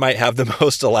think I might have the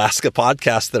most Alaska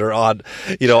podcasts that are on,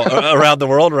 around the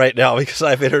world right now because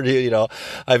I've interviewed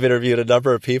a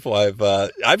number of people.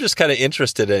 I'm just kind of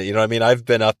interested in it. I mean, I've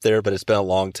been up there, but it's been a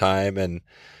long time. And,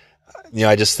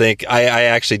 I just think I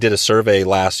actually did a survey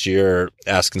last year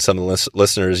asking some of the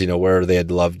listeners, where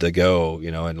they'd love to go,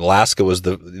 and Alaska was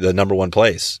the number one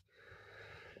place,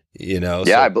 Yeah,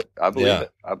 so, I believe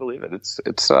it. I believe it. It's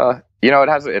it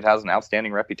has an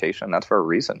outstanding reputation. That's for a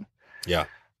reason. Yeah.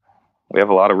 We have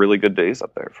a lot of really good days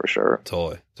up there for sure.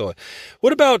 Totally.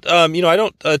 What about, I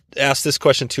don't ask this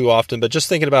question too often, but just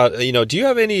thinking about, do you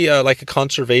have any, like a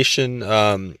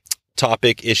conservation,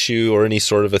 topic, issue, or any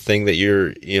sort of a thing that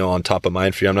you're, on top of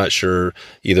mind for you? I'm not sure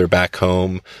either back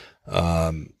home, or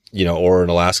in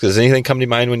Alaska. Does anything come to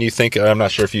mind when you think, I'm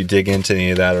not sure if you dig into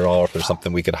any of that at all, or if there's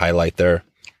something we could highlight there?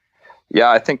 Yeah,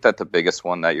 I think that the biggest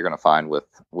one that you're going to find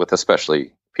with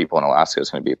especially people in Alaska is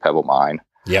going to be a pebble mine.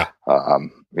 Yeah.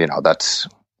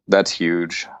 That's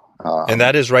huge. And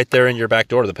that is right there in your back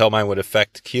door. The pebble mine would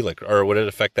affect Kulik, or would it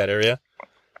affect that area?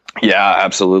 Yeah,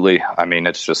 absolutely. I mean,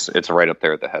 it's right up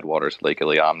there at the headwaters of Lake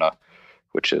Iliamna,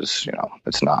 which is,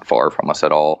 it's not far from us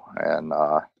at all. And,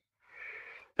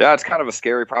 it's kind of a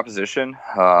scary proposition.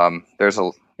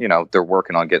 They're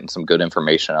working on getting some good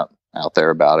information out there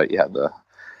about it. You have the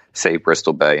Save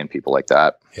Bristol Bay and people like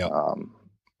that. Yeah.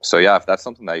 If that's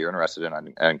something that you're interested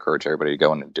in, I encourage everybody to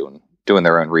go and doing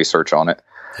their own research on it.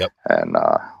 Yep. And,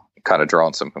 kind of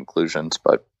drawing some conclusions,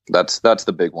 but that's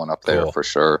the big one up there for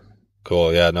sure.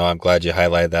 Cool. Yeah, no, I'm glad you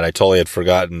highlighted that. I totally had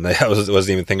forgotten. I wasn't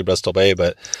even thinking Bristol Bay,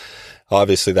 but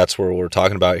obviously that's where we're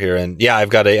talking about here. And yeah, I've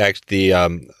got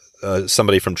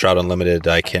somebody from Trout Unlimited.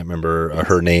 I can't remember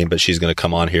her name, but she's going to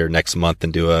come on here next month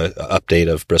and do a update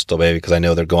of Bristol Bay, because I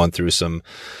know they're going through some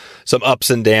ups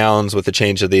and downs with the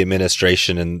change of the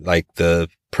administration, and like the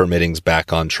permitting's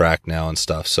back on track now and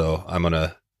stuff. So I'm going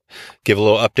to give a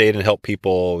little update and help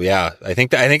people. Yeah. I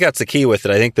think that's the key with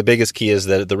it. I think the biggest key is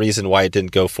that the reason why it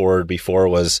didn't go forward before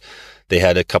was they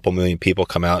had a couple million people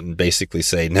come out and basically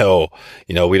say, no,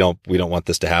 we don't want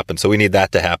this to happen. So we need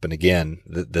that to happen again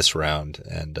this round.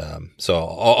 And, so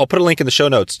I'll put a link in the show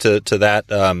notes to that,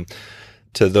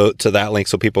 to that link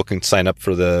so people can sign up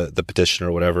for the petition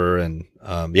or whatever. And,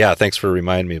 thanks for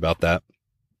reminding me about that.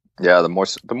 Yeah. The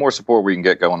more support we can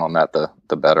get going on that,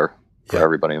 the better for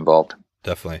everybody involved.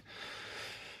 Definitely.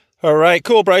 All right,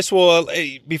 cool, Bryce. Well,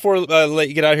 before I let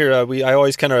you get out here, I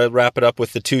always kind of wrap it up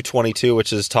with the 222,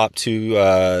 which is top 2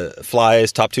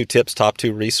 flies, top 2 tips, top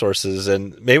 2 resources,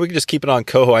 and maybe we can just keep it on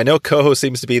Coho. I know Coho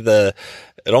seems to be it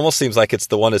almost seems like it's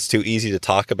the one that's too easy to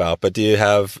talk about, but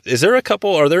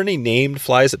are there any named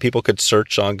flies that people could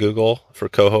search on Google for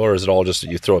Coho, or is it all just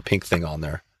you throw a pink thing on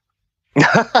there?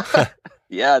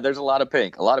 Yeah, there's a lot of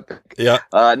pink. Yeah.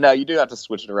 No, you do have to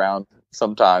switch it around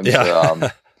sometimes. Yeah.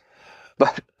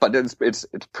 But it's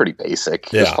pretty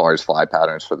basic as far as fly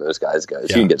patterns for those guys goes.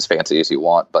 You can get as fancy as you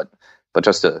want, but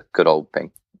just a good old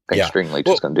pink string leech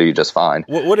is going to do you just fine.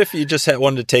 What if you just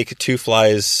wanted to take 2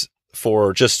 flies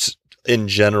for just in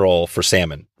general for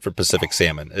salmon, for Pacific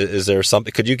salmon? Is there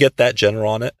something? Could you get that general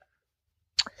on it?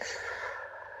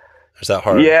 Is that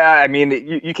hard? Yeah, I mean,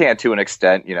 you can to an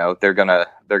extent. They're gonna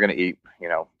eat,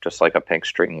 just like a pink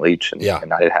string leech,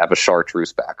 and I'd have a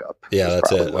chartreuse backup. Yeah,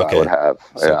 that's it. Okay, I would have.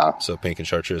 So pink and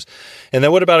chartreuse. And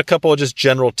then what about a couple of just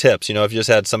general tips? If you just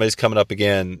had somebody's coming up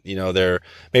again,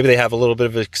 maybe they have a little bit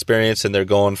of experience and they're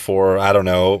going for, I don't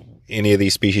know, any of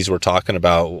these species we're talking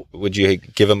about. Would you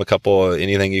give them a couple?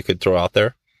 Anything you could throw out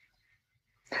there?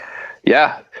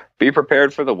 Yeah, be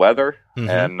prepared for the weather,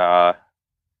 and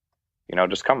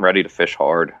just come ready to fish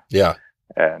hard. Yeah.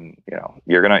 And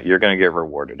you're gonna get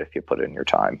rewarded if you put in your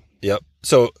time. Yep.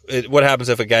 So what happens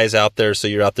if a guy's out there? So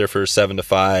you're out there for 7 to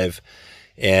 5,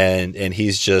 and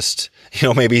he's just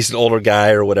maybe he's an older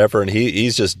guy or whatever, and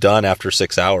he's just done after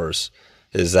 6 hours.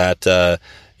 Is that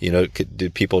do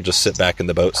people just sit back in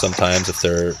the boat sometimes if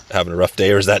they're having a rough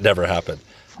day, or does that never happen?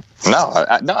 No,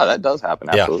 that does happen.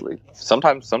 Absolutely. Yeah.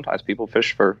 Sometimes people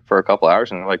fish for a couple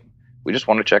hours and they're like, we just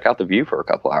want to check out the view for a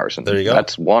couple hours. And there you go.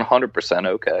 That's 100%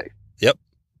 okay. Yep.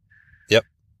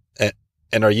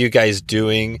 And are you guys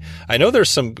doing, I know there's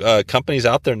some companies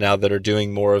out there now that are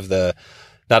doing more of the,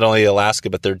 not only Alaska,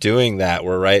 but they're doing that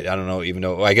where, right, I don't know, even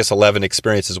though, I guess 11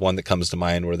 Experience is one that comes to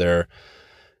mind where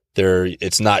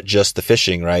it's not just the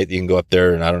fishing, right? You can go up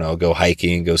there and, I don't know, go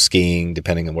hiking, go skiing,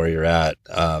 depending on where you're at.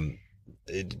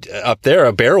 Up there,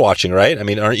 bear watching, right? I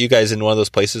mean, aren't you guys in one of those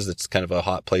places that's kind of a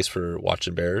hot place for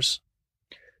watching bears?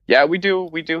 Yeah, we do.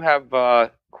 We do have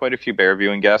quite a few bear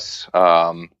viewing guests,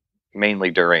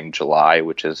 mainly during July,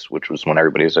 which was when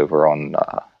everybody's over on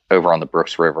the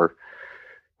Brooks River,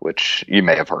 which you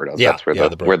may have heard of. Yeah, that's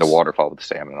where the waterfall with the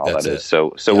salmon and all that is.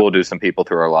 So we'll do some people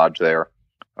through our lodge there,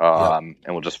 and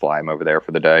we'll just fly them over there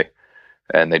for the day,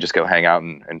 and they just go hang out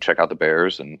and check out the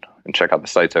bears and check out the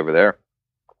sites over there.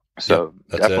 So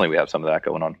definitely we have some of that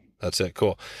going on. That's it.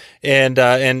 Cool.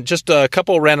 And just a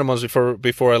couple of random ones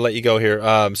before I let you go here.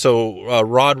 So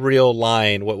rod, reel,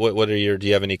 line, what are do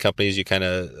you have any companies you kind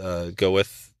of go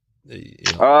with?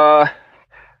 I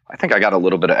think I got a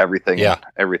little bit of everything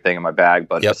in my bag,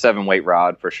 but a 7-weight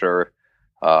rod for sure.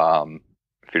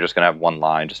 If you're just going to have one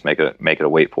line, just make it a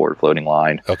weight forward floating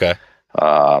line. Okay.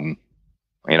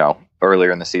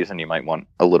 Earlier in the season, you might want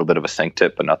a little bit of a sink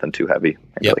tip, but nothing too heavy.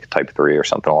 Maybe like a Type 3 or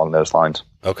something along those lines.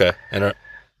 Okay.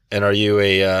 And are you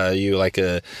you like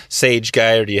a Sage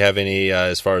guy, or do you have any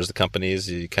as far as the companies?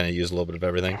 You kind of use a little bit of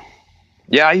everything.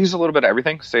 Yeah, I use a little bit of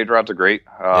everything. Sage rods are great.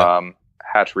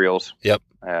 Hatch reels. Yep.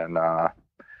 And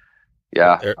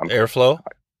Airflow.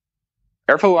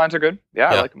 Airflow lines are good. Yeah,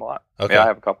 I like them a lot. Okay. Yeah, I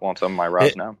have a couple on some of my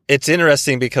rods now. It's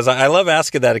interesting because I love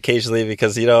asking that occasionally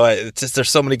because, it's just, there's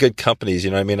so many good companies,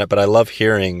 you know what I mean? But I love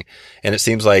hearing, and it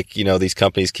seems like, these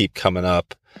companies keep coming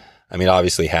up. I mean,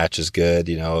 obviously Hatch is good.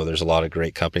 There's a lot of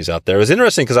great companies out there. It was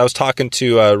interesting because I was talking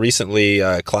to recently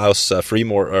Klaus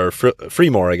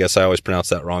Freemore, I guess I always pronounce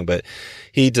that wrong, but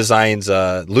he designs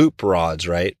loop rods,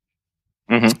 right?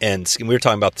 Mm-hmm. And we were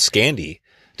talking about the Scandi.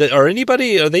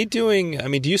 Are they doing, I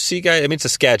mean, do you see guys, I mean, it's a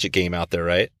Skagit game out there,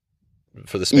 right?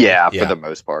 For the Spanish? Yeah, for the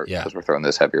most part. Yeah. Because we're throwing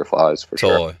those heavier flies for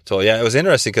sure. Totally. Yeah, it was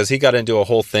interesting because he got into a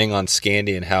whole thing on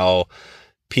Scandi and how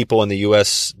people in the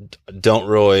U.S. don't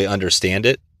really understand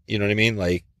it. You know what I mean?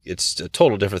 Like, it's a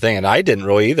total different thing. And I didn't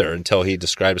really either until he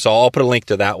described it. So I'll put a link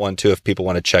to that one too if people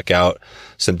want to check out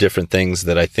some different things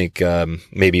that I think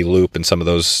maybe Loop and some of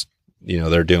those,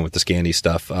 they're doing with the Scandi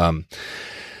stuff.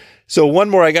 So one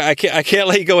more, I can't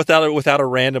let you go without a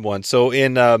random one. So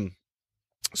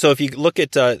so if you look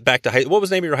at back to what was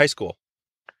the name of your high school?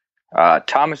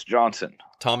 Thomas Johnson.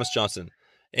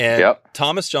 And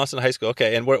Thomas Johnson High School.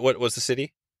 Okay. And what was the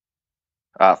city?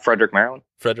 Frederick, Maryland.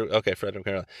 Frederick,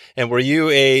 Maryland. And were you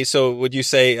would you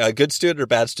say a good student or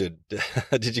bad student?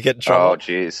 Did you get in trouble? Oh,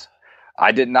 geez.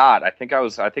 I did not. I think I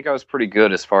was pretty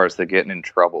good as far as the getting in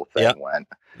trouble thing went.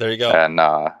 There you go. And,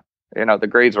 the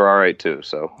grades were all right too.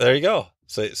 So there you go.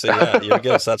 So yeah, you're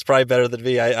good. So that's probably better than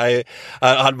me. I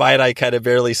on mine, I kind of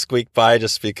barely squeaked by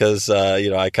just because, I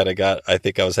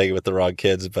think I was hanging with the wrong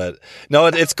kids, but no,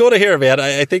 it's cool to hear, man.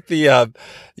 I think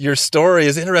your story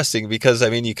is interesting because, I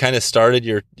mean, you kind of started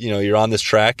you're on this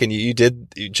track and you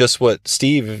did just what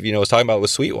Steve, was talking about with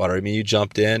Sweetwater. I mean, you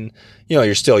jumped in,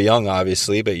 you're still young,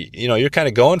 obviously, but you're kind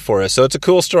of going for it. So it's a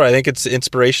cool story. I think it's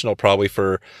inspirational probably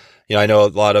for, I know a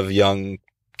lot of young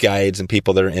guides and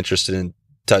people that are interested in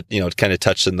kind of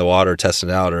touching the water, testing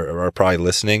it out, or are probably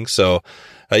listening. So,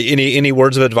 any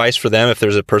words of advice for them if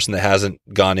there's a person that hasn't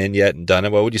gone in yet and done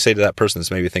it? What would you say to that person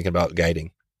that's maybe thinking about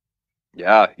guiding?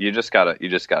 Yeah, you just gotta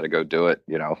go do it.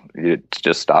 You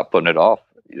just stop putting it off.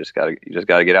 You just gotta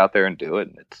get out there and do it.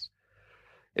 And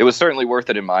it was certainly worth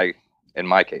it in my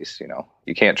case.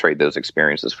 You can't trade those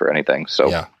experiences for anything. So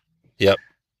yeah, yep.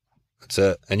 That's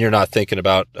it. And you're not thinking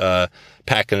about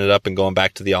packing it up and going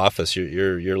back to the office.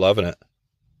 You're loving it.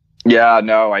 Yeah,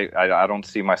 no, I don't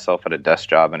see myself at a desk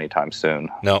job anytime soon.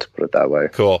 No, to put it that way.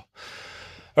 Cool.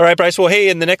 All right, Bryce. Well, hey,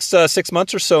 in the next 6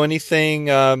 months or so, anything?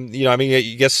 I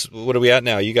guess what are we at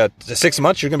now? You got 6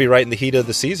 months. You're going to be right in the heat of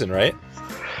the season, right?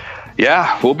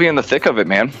 Yeah, we'll be in the thick of it,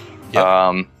 man.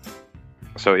 Yep.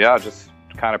 So yeah, just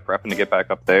kind of prepping to get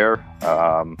back up there.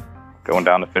 Going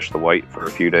down to fish the white for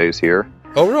a few days here.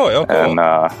 Oh, really? Oh, cool.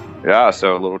 And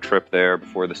so a little trip there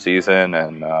before the season,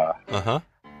 and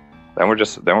then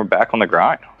we're back on the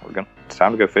grind. It's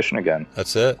time to go fishing again.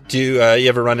 That's it. Do you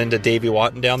ever run into Davey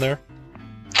Watton down there?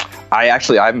 I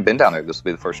haven't been down there. This will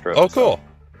be the first trip. Oh, cool. So.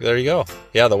 There you go.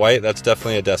 Yeah, the white. That's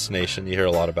definitely a destination you hear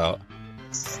a lot about.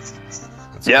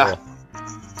 Yeah. Cool.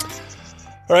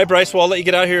 All right, Bryce, well, I'll let you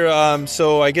get out here.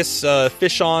 So I guess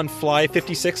Fish on Fly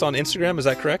 56 on Instagram, is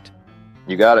that correct?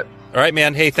 You got it. All right,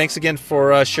 man. Hey, thanks again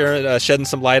for shedding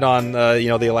some light on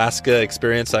the Alaska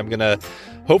experience. I'm gonna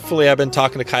hopefully, I've been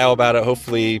talking to Kyle about it.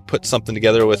 Hopefully, put something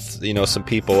together with some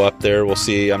people up there. We'll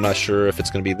see. I'm not sure if it's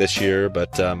going to be this year,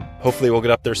 but hopefully we'll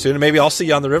get up there soon. And maybe I'll see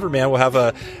you on the river, man. We'll have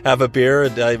a beer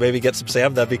and maybe get some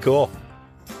salmon. That'd be cool.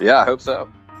 Yeah, I hope so.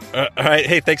 All right.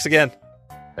 Hey, thanks again.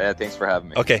 Yeah, thanks for having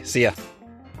me. Okay, see ya.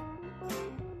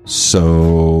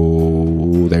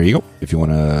 So there you go. If you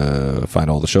want to find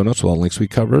all the show notes with all the links we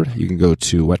covered, you can go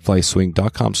to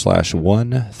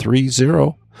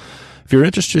wetflyswing.com/130. If you're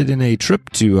interested in a trip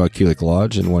to Kulik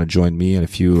Lodge and want to join me and a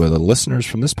few of the listeners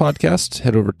from this podcast,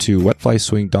 head over to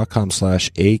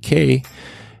wetflyswing.com/AK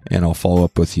and I'll follow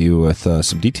up with you with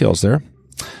some details there.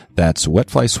 That's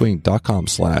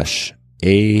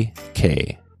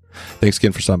wetflyswing.com/AK. Thanks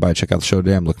again for stopping by and check out the show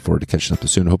today. I'm looking forward to catching up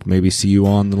soon. Hope to maybe see you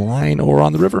on the line or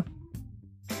on the river.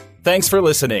 Thanks for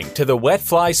listening to the Wet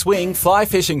Fly Swing Fly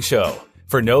Fishing Show.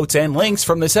 For notes and links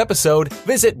from this episode,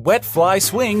 visit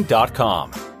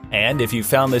wetflyswing.com. And if you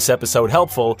found this episode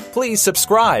helpful, please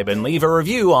subscribe and leave a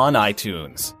review on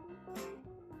iTunes.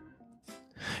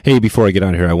 Hey, before I get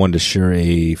out of here, I wanted to share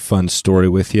a fun story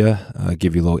with you,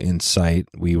 give you a little insight.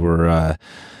 We were...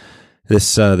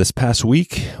 This past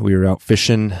week, we were out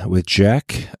fishing with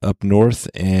Jack up north,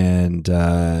 and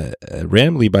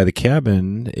randomly by the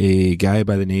cabin, a guy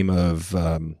by the name of,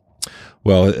 Joe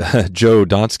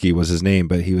Donsky was his name,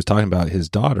 but he was talking about his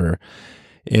daughter.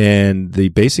 And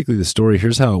basically the story,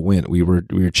 here's how it went. We were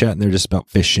chatting there just about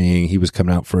fishing. He was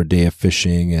coming out for a day of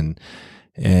fishing, and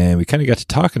we kind of got to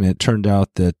talking, and it turned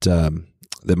out that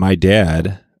that my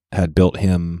dad had built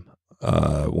him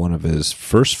one of his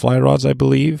first fly rods, I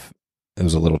believe. It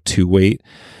was a little 2-weight,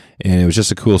 and it was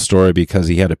just a cool story because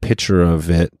he had a picture of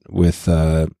it with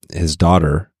his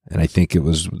daughter, and I think it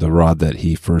was the rod that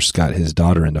he first got his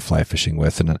daughter into fly fishing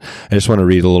with. And I just want to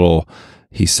read a little.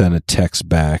 He sent a text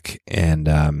back, and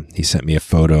he sent me a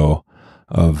photo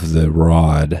of the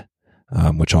rod,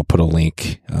 which I'll put a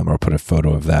link or I'll put a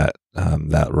photo of that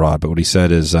rod. But what he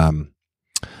said is, he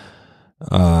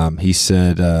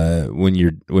said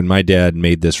when my dad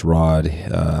made this rod.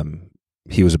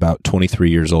 He was about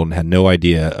 23 years old and had no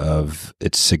idea of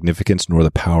its significance nor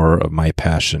the power of my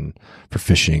passion for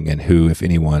fishing and who, if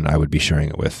anyone, I would be sharing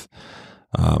it with.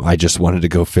 I just wanted to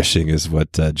go fishing is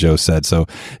what Joe said. So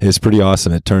it's pretty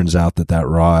awesome. It turns out that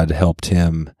rod helped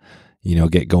him,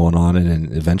 get going on it,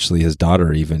 and eventually his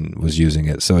daughter even was using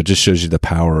it. So it just shows you the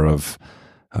power of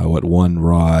what one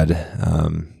rod,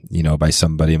 by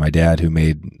somebody, my dad, who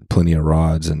made plenty of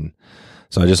rods. And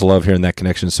so I just love hearing that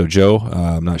connection. So Joe,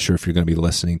 I'm not sure if you're going to be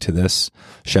listening to this.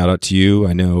 Shout out to you.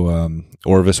 I know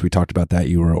Orvis, we talked about that.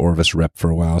 You were an Orvis rep for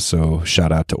a while, so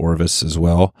shout out to Orvis as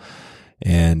well.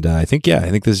 And I think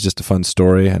this is just a fun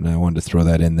story, and I wanted to throw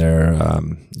that in there. I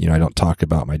don't talk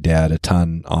about my dad a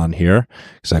ton on here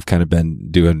because I've kind of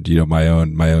been doing my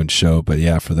own show. But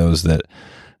yeah, for those that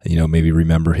maybe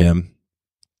remember him,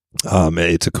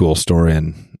 it's a cool story,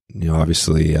 and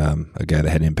obviously a guy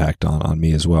that had an impact on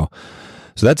me as well.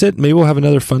 So that's it. Maybe we'll have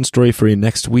another fun story for you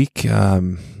next week. I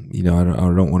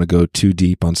don't want to go too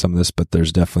deep on some of this, but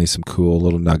there's definitely some cool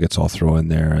little nuggets I'll throw in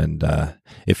there. And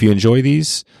if you enjoy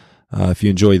these, if you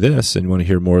enjoy this and want to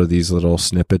hear more of these little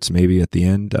snippets, maybe at the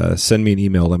end, send me an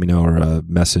email, let me know, or a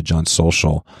message on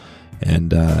social,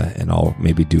 and I'll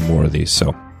maybe do more of these.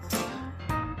 So,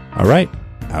 all right,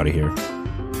 out of here.